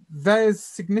 There's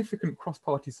significant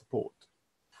cross-party support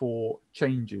for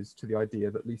changes to the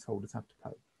idea that leaseholders have to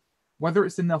pay. Whether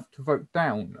it's enough to vote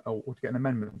down or to get an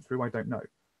amendment through, I don't know.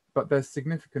 But there's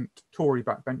significant Tory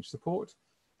backbench support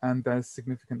and there's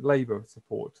significant Labour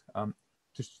support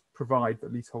to provide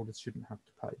that leaseholders shouldn't have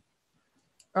to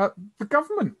pay. The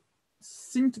government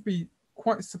seemed to be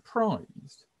quite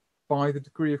surprised by the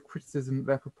degree of criticism that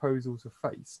their proposals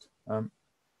have faced.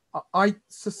 I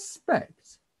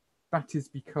suspect that is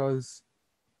because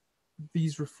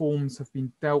these reforms have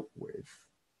been dealt with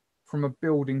from a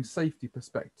building safety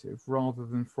perspective rather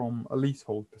than from a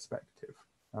leasehold perspective.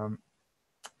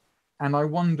 And I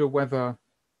wonder whether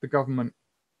the government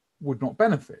would not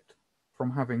benefit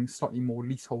from having slightly more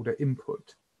leaseholder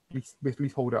input, with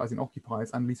leaseholder as in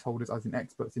occupiers and leaseholders as in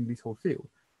experts in leasehold field,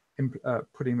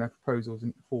 putting their proposals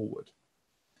forward.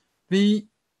 The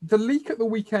leak at the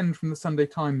weekend from the Sunday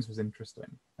Times was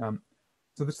interesting.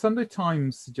 So the Sunday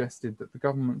Times suggested that the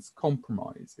government's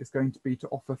compromise is going to be to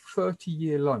offer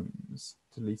 30-year loans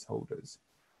to leaseholders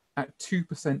at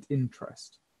 2%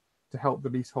 interest to help the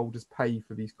leaseholders pay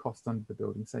for these costs under the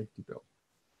Building Safety Bill.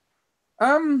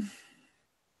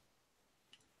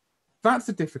 That's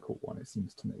a difficult one, it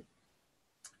seems to me.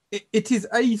 It is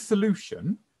a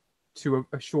solution to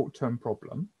a short-term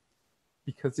problem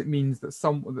because it means that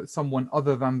someone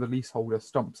other than the leaseholder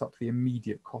stumps up the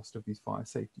immediate cost of these fire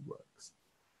safety works.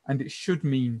 And it should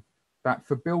mean that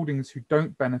for buildings who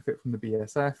don't benefit from the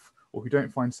BSF or who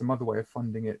don't find some other way of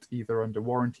funding it, either under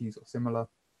warranties or similar,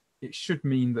 it should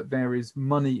mean that there is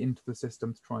money into the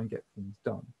system to try and get things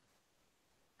done.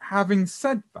 Having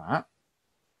said that,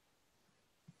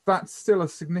 that's still a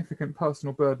significant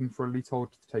personal burden for a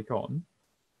leaseholder to take on.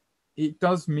 It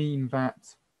does mean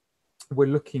that we're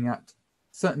looking at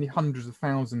certainly hundreds of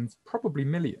thousands, probably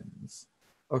millions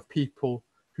of people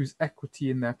whose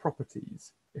equity in their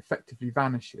properties effectively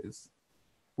vanishes,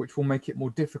 which will make it more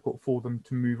difficult for them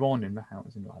to move on in the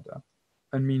housing ladder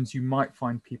and means you might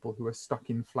find people who are stuck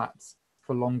in flats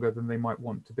for longer than they might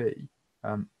want to be.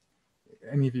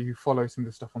 Any of you who follow some of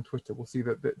the stuff on Twitter will see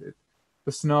that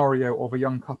the scenario of a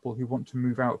young couple who want to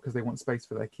move out because they want space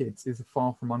for their kids is a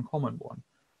far from uncommon one.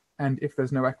 And if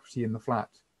there's no equity in the flat,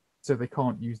 so they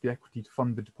can't use the equity to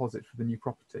fund the deposit for the new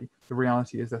property, the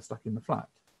reality is they're stuck in the flat.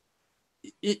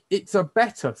 It's a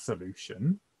better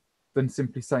solution than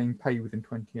simply saying pay within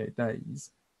 28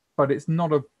 days, but it's not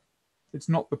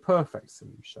the perfect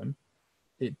solution.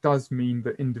 It does mean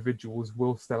that individuals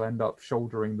will still end up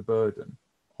shouldering the burden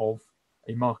of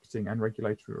a marketing and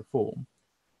regulatory reform.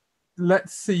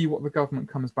 Let's see what the government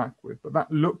comes back with, but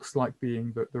that looks like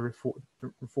being the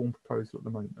reform proposal at the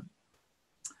moment.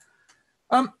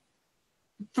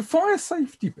 The fire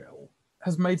safety bill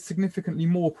has made significantly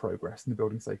more progress than the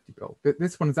building safety bill.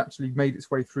 This one has actually made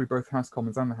its way through both House of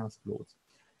Commons and the House of Lords.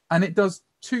 And it does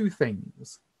two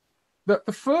things. The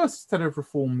first set of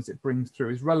reforms it brings through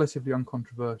is relatively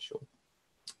uncontroversial.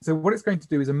 So what it's going to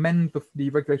do is amend the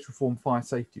regulatory reform fire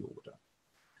safety order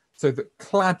so that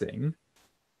cladding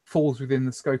falls within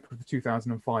the scope of the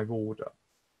 2005 order.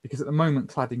 Because at the moment,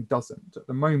 cladding doesn't. At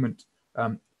the moment,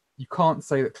 you can't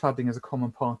say that cladding is a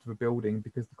common part of a building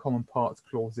because the common parts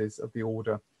clauses of the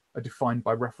order are defined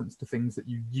by reference to things that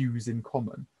you use in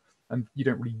common, and you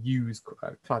don't really use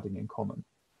cladding in common.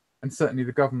 And certainly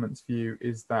the government's view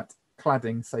is that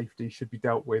cladding safety should be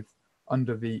dealt with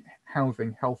under the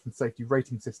Housing Health and Safety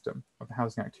Rating System of the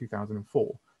Housing Act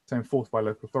 2004, so enforced by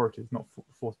local authorities, not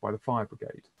enforced by the fire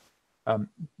brigade.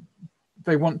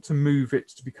 They want to move it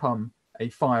to become a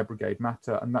fire brigade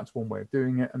matter, and that's one way of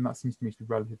doing it, and that seems to me to be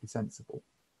relatively sensible.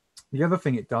 The other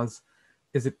thing it does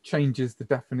is it changes the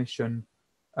definition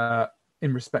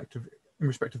in respect of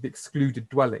the excluded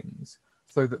dwellings,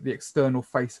 so that the external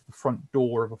face of the front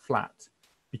door of a flat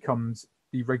becomes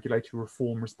the regulatory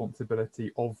reform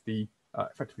responsibility of the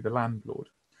effectively the landlord.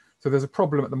 So there's a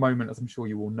problem at the moment, as I'm sure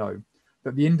you all know,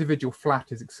 that the individual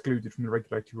flat is excluded from the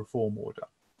regulatory reform order.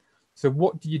 So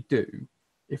what do you do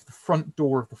if the front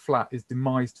door of the flat is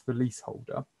demised to the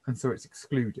leaseholder, and so it's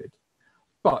excluded,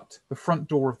 but the front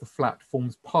door of the flat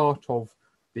forms part of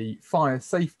the fire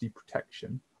safety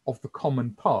protection of the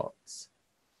common parts,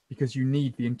 because you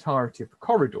need the entirety of the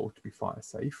corridor to be fire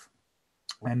safe?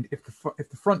 And if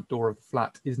the front door of the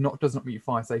flat does not meet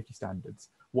fire safety standards,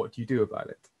 what do you do about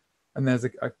it? And there's a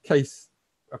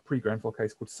pre-Grenfell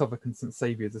case called Southwark and St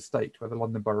Saviour's Estate, where the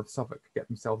London Borough of Southwark get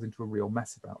themselves into a real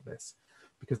mess about this,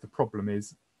 because the problem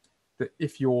is that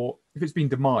if it's been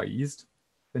demised,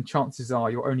 then chances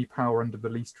are your only power under the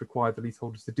lease to require the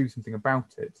leaseholders to do something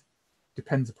about it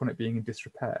depends upon it being in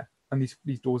disrepair. And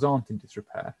these doors aren't in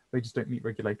disrepair, they just don't meet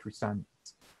regulatory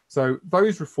standards. So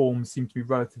those reforms seem to be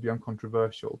relatively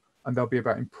uncontroversial, and they'll be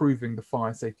about improving the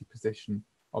fire safety position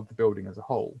of the building as a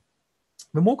whole.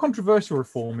 The more controversial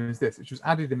reform is this, which was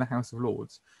added in the House of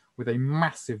Lords with a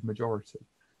massive majority.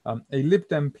 A Lib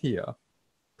Dem peer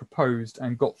proposed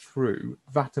and got through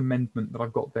that amendment that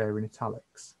I've got there in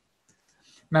italics.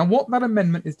 Now, what that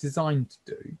amendment is designed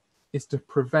to do is to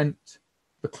prevent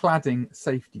the cladding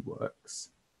safety works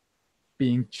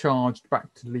being charged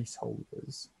back to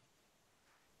leaseholders.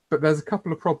 But there's a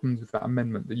couple of problems with that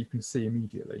amendment that you can see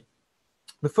immediately.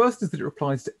 The first is that it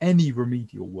applies to any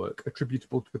remedial work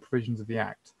attributable to the provisions of the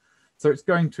Act. So it's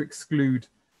going to exclude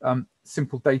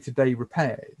simple day-to-day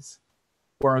repairs,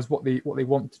 whereas what they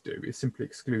want to do is simply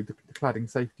exclude the cladding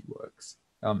safety works.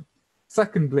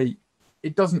 Secondly,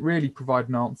 it doesn't really provide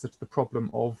an answer to the problem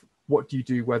of what do you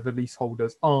do where the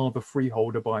leaseholders are the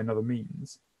freeholder by another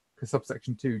means, because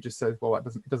subsection 2 just says, well,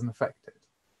 it doesn't affect it.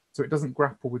 So it doesn't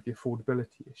grapple with the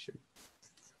affordability issue.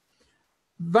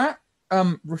 That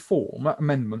reform, that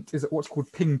amendment, is at what's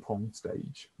called ping pong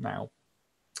stage now.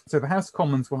 So the House of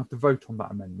Commons will have to vote on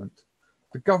that amendment.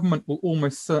 The government will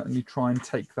almost certainly try and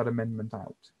take that amendment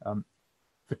out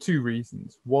for two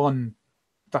reasons. One,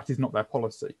 that is not their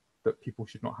policy, that people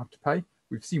should not have to pay.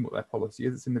 We've seen what their policy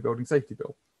is. It's in the Building Safety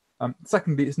Bill.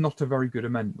 Secondly, it's not a very good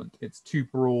amendment. It's too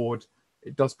broad.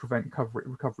 It does prevent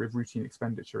recovery of routine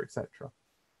expenditure, etc.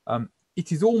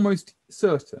 It is almost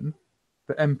certain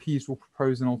that MPs will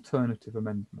propose an alternative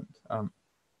amendment.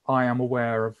 I am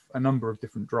aware of a number of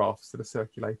different drafts that are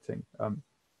circulating,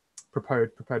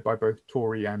 prepared by both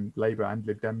Tory and Labour and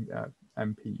Lib Dem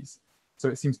MPs. So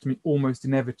it seems to me almost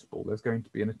inevitable there's going to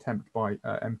be an attempt by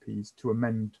MPs to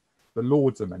amend the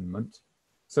Lords Amendment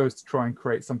so as to try and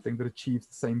create something that achieves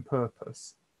the same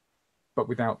purpose, but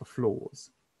without the flaws.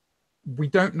 We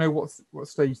don't know what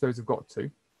stage those have got to.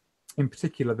 In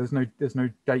particular, there's no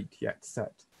date yet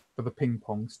set for the ping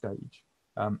pong stage.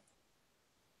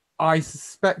 I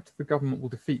suspect the government will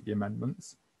defeat the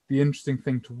amendments. The interesting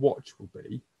thing to watch will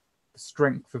be the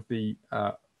strength of the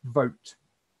vote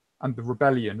and the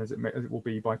rebellion, as it will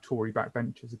be, by Tory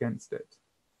backbenchers against it,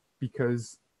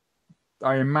 because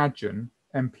I imagine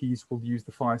MPs will use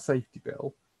the fire safety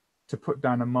bill to put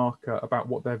down a marker about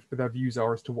what their views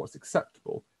are as to what's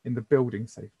acceptable in the building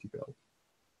safety bill.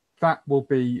 That will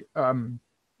be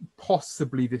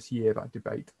possibly this year, that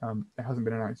debate. It hasn't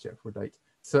been announced yet for a date,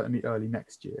 certainly early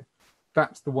next year.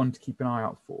 That's the one to keep an eye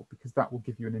out for, because that will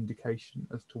give you an indication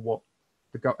as to what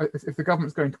if the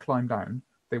government's going to climb down,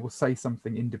 they will say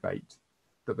something in debate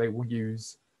that they will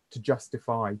use to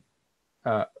justify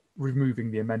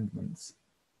removing the amendments.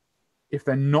 If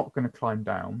they're not going to climb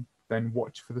down, then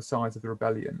watch for the size of the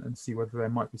rebellion and see whether there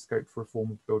might be scope for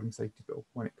reform of the Building Safety Bill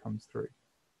when it comes through.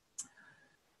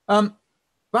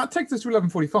 That takes us to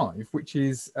 11:45, which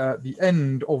is the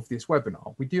end of this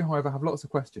webinar. We do, however, have lots of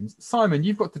questions. Simon,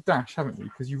 you've got to dash, haven't you?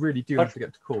 Because you really do have to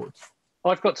get to court.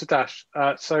 I've got to dash.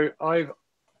 So I've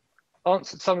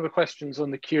answered some of the questions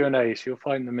on the Q&A, so you'll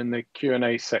find them in the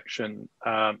Q&A section. So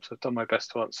I've done my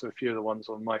best to answer a few of the ones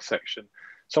on my section.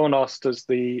 Someone asked, does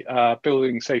the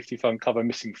Building Safety Fund cover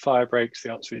missing fire breaks?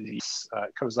 The answer is yes.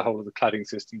 It covers the whole of the cladding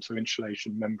system, so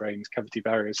insulation, membranes, cavity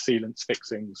barriers, sealants,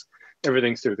 fixings,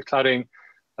 everything to do with the cladding.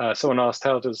 Someone asked,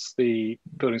 how does the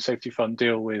Building Safety Fund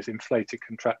deal with inflated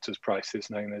contractors' prices,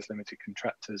 knowing there's limited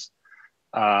contractors?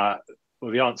 Well,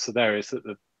 the answer there is that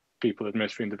the people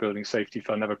administering the Building Safety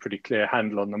Fund have a pretty clear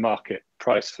handle on the market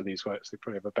price for these works. They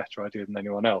probably have a better idea than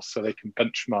anyone else, so they can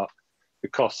benchmark the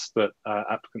costs that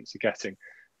applicants are getting.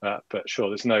 But sure,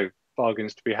 there's no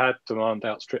bargains to be had. Demand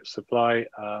outstrips supply.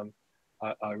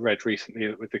 I read recently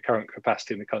that with the current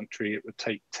capacity in the country, it would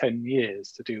take 10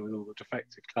 years to deal with all the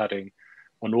defective cladding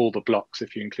on all the blocks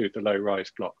if you include the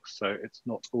low-rise blocks. So it's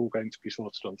not all going to be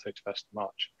sorted on 31st of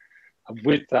March. And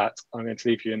with that, I'm going to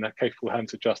leave you in the capable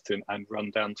hands of Justin and run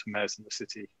down to mayors in the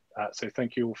city. So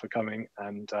thank you all for coming,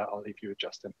 and I'll leave you with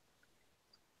Justin.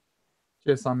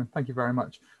 Cheers, Simon. Thank you very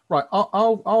much. Right,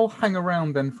 I'll hang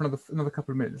around then for another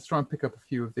couple of minutes, try and pick up a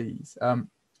few of these.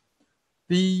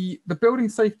 The building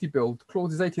safety bill,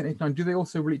 clauses 80 and 89, do they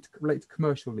also relate to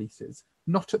commercial leases?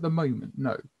 Not at the moment,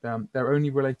 no. They're only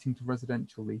relating to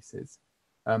residential leases.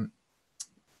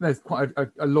 There's quite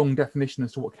a long definition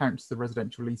as to what counts as a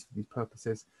residential lease for these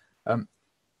purposes.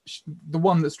 The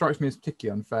one that strikes me as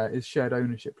particularly unfair is shared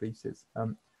ownership leases.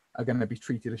 Are going to be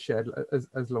treated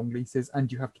as long leases, and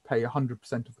you have to pay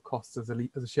 100% of the costs as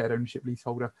a shared ownership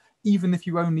leaseholder, even if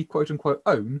you only quote unquote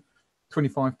own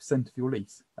 25% of your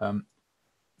lease.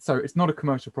 So it's not a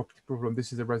commercial property problem.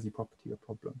 This is a resi property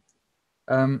problem.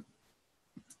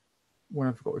 What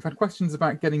I forgot, we've had questions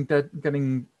about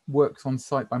getting works on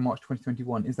site by March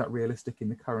 2021. Is that realistic given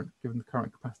the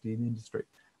current capacity in the industry?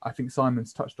 I think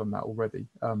Simon's touched on that already.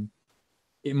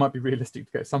 It might be realistic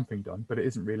to get something done, but it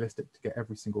isn't realistic to get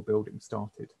every single building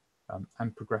started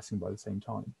and progressing by the same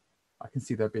time. I can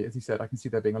see there being, as he said, I can see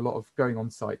there being a lot of going on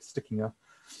site, sticking a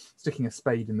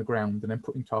spade in the ground and then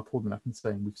putting tarpaulin up and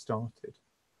saying we've started.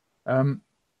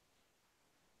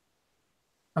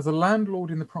 As a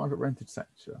landlord in the private rented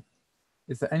sector,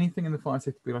 is there anything in the fire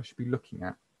safety bill I should be looking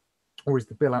at? Or is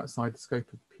the bill outside the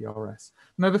scope of the PRS?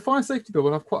 No, the fire safety bill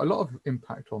will have quite a lot of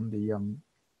impact on the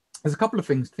there's a couple of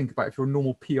things to think about if you're a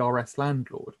normal PRS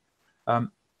landlord.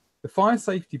 The fire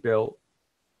safety bill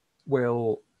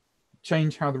will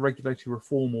change how the regulatory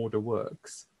reform order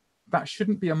works. That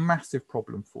shouldn't be a massive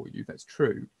problem for you, that's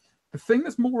true. The thing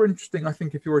that's more interesting, I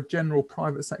think, if you're a general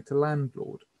private sector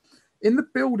landlord, in the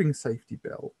building safety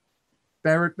bill,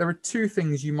 there are two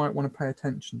things you might want to pay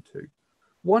attention to.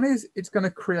 One is it's going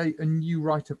to create a new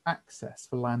right of access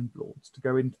for landlords to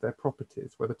go into their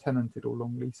properties, whether tenanted or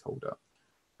long leaseholder,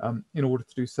 in order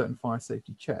to do certain fire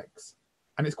safety checks.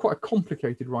 And it's quite a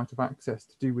complicated right of access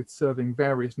to do with serving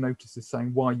various notices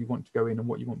saying why you want to go in and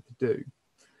what you want to do.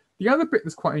 The other bit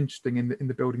that's quite interesting in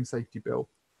the building safety bill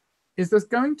is there's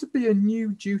going to be a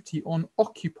new duty on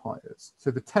occupiers, so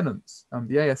the tenants,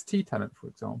 the AST tenant, for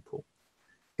example,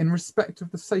 in respect of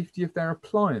the safety of their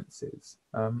appliances.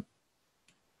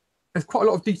 There's quite a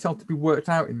lot of detail to be worked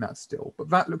out in that still, but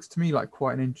that looks to me like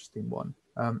quite an interesting one.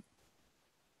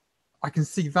 I can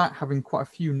see that having quite a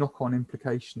few knock-on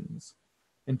implications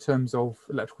in terms of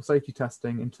electrical safety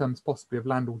testing, in terms possibly of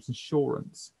landlord's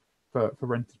insurance for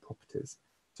rented properties.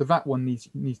 So that one needs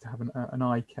to have an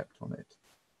eye kept on it.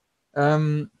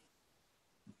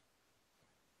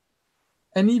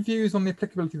 Any views on the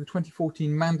applicability of the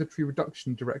 2014 mandatory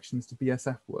reduction directions to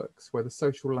BSF works, where the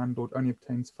social landlord only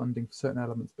obtains funding for certain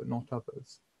elements but not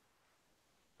others?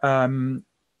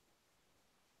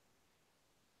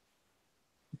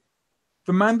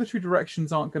 The mandatory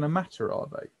directions aren't going to matter, are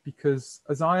they? Because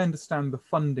as I understand the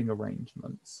funding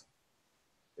arrangements,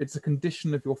 it's a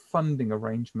condition of your funding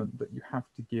arrangement that you have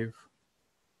to give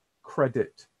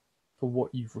credit for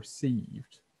what you've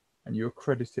received, and you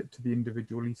accredit it to the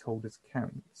individual leaseholder's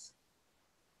accounts.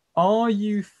 Are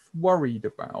you worried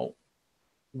about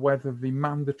whether the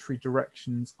mandatory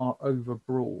directions are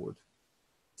overbroad?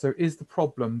 So is the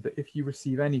problem that if you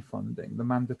receive any funding, the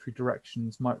mandatory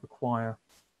directions might require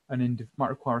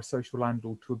a social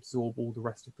landlord to absorb all the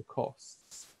rest of the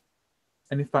costs?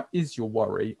 And if that is your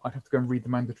worry, I'd have to go and read the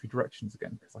mandatory directions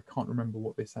again because I can't remember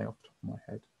what they say off the top of my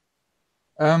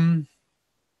head.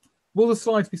 Will the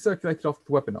slides be circulated after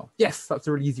the webinar? Yes, that's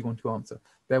a really easy one to answer.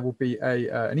 There will be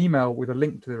an email with a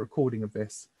link to the recording of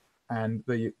this, and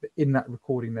in that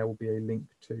recording there will be a link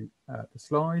to the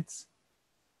slides.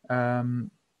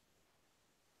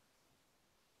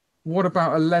 What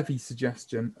about a levy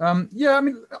suggestion? Yeah, I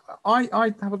mean,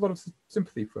 I have a lot of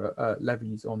sympathy for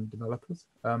levies on developers.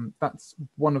 That's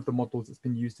one of the models that's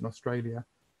been used in Australia.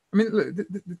 I mean, look,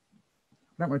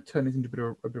 don't want to turn this into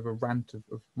a bit of a rant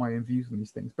of my own views on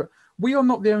these things, but we are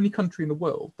not the only country in the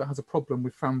world that has a problem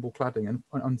with flammable cladding and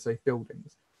unsafe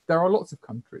buildings. There are lots of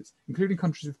countries, including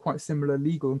countries with quite similar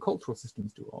legal and cultural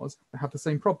systems to ours, that have the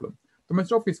same problem. The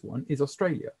most obvious one is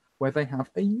Australia, where they have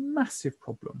a massive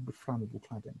problem with flammable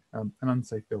cladding and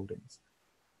unsafe buildings.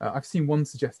 I've seen one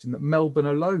suggesting that Melbourne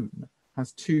alone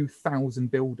has 2,000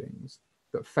 buildings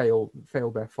that fail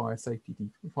their fire safety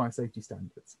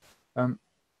standards. And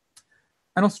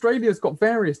Australia's got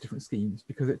various different schemes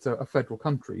because it's a federal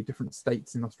country. Different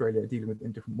states in Australia are dealing with it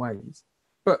in different ways.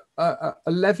 But a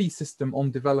levy system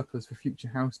on developers for future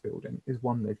house building is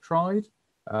one they've tried.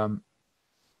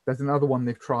 There's another one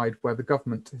they've tried where the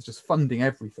government is just funding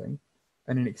everything,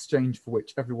 and in exchange for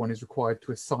which everyone is required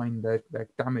to assign their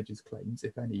damages claims,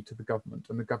 if any, to the government,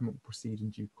 and the government will proceed in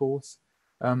due course.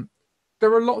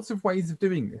 There are lots of ways of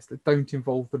doing this that don't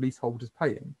involve the leaseholders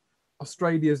paying.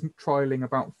 Australia's trialling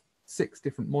about 6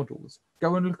 different models.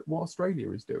 Go and look at what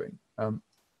Australia is doing.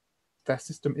 Their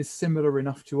system is similar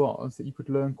enough to ours that you could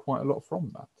learn quite a lot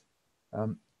from that.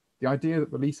 The idea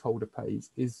that the leaseholder pays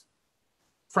is,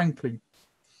 frankly,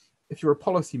 if you're a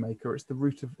policymaker, it's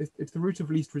the route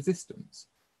of least resistance,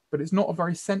 but it's not a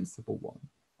very sensible one.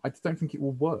 I just don't think it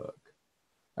will work.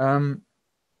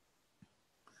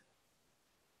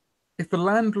 If the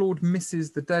landlord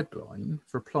misses the deadline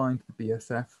for applying to the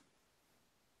BSF,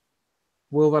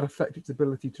 will that affect its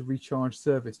ability to recharge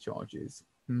service charges?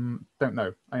 Don't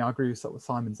know. I agree with what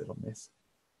Simon said on this.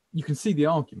 You can see the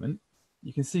argument.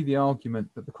 You can see the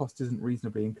argument that the cost isn't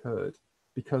reasonably incurred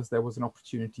because there was an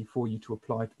opportunity for you to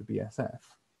apply to the BSF.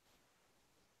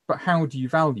 But how do you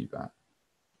value that?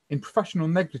 In professional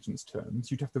negligence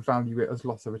terms, you'd have to value it as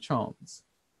loss of a chance.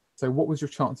 So what was your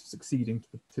chance of succeeding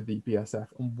to the BSF,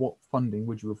 and what funding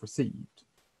would you have received?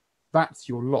 That's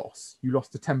your loss. You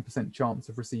lost a 10% chance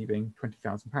of receiving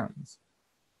 £20,000.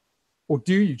 Or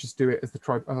do you just do it as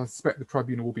I suspect the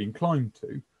tribunal will be inclined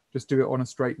to, just do it on a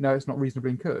straight, no, it's not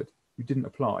reasonably incurred. You didn't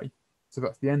apply. So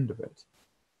that's the end of it.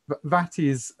 But that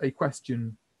is a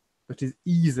question that is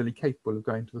easily capable of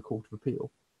going to the Court of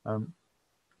Appeal.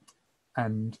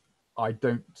 And I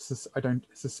don't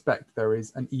suspect there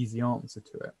is an easy answer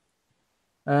to it.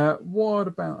 What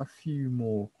about a few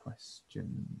more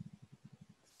questions?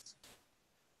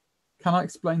 Can I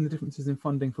explain the differences in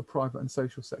funding for private and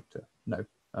social sector? No,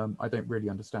 I don't really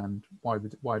understand why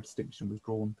a distinction was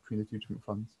drawn between the two different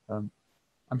funds.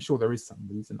 I'm sure there is some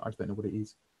reason, I just don't know what it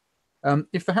is.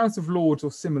 If the House of Lords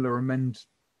or similar amendment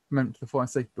to the Fire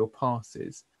Safety Bill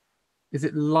passes, is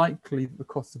it likely that the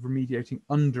cost of remediating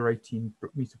under 18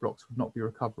 metre blocks would not be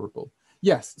recoverable?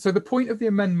 Yes. So the point of the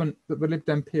amendment that the Lib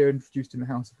Dem peer introduced in the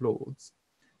House of Lords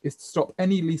is to stop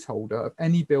any leaseholder of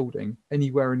any building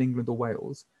anywhere in England or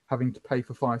Wales having to pay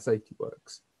for fire safety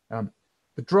works.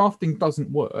 The drafting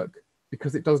doesn't work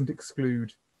because it doesn't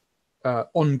exclude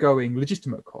ongoing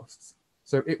legitimate costs.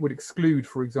 So it would exclude,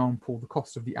 for example, the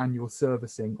cost of the annual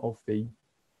servicing of the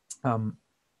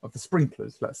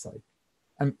sprinklers, let's say.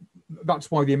 And that's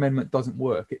why the amendment doesn't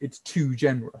work. It's too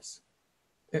generous.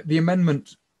 The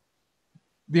amendments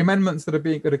that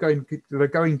are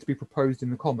going to be proposed in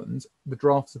the Commons, the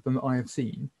drafts of them that I have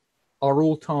seen, are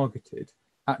all targeted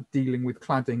at dealing with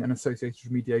cladding and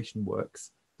associated remediation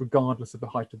works, regardless of the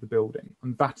height of the building.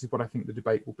 And that is what I think the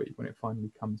debate will be when it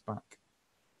finally comes back.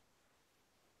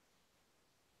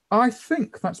 I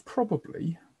think that's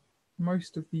probably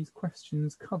most of these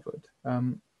questions covered.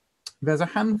 There's a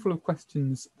handful of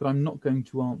questions that I'm not going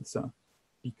to answer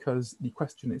because the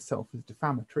question itself is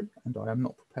defamatory and I am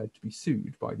not prepared to be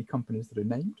sued by the companies that are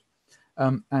named.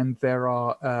 And there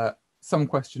are some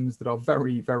questions that are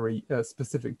very, very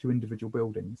specific to individual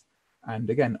buildings. And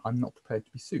again, I'm not prepared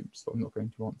to be sued, so I'm not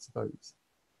going to answer those.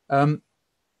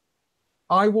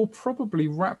 I will probably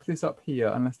wrap this up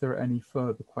here unless there are any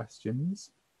further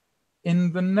questions.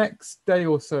 In the next day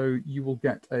or so, you will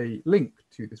get a link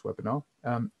to this webinar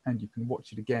and you can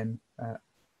watch it again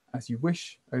as you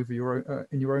wish over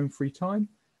in your own free time.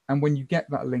 And when you get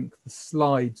that link, the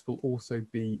slides will also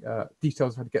be,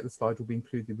 details of how to get the slides will be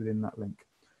included within that link.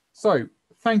 So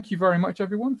thank you very much,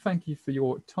 everyone. Thank you for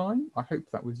your time. I hope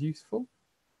that was useful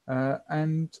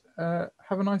and have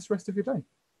a nice rest of your day.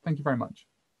 Thank you very much.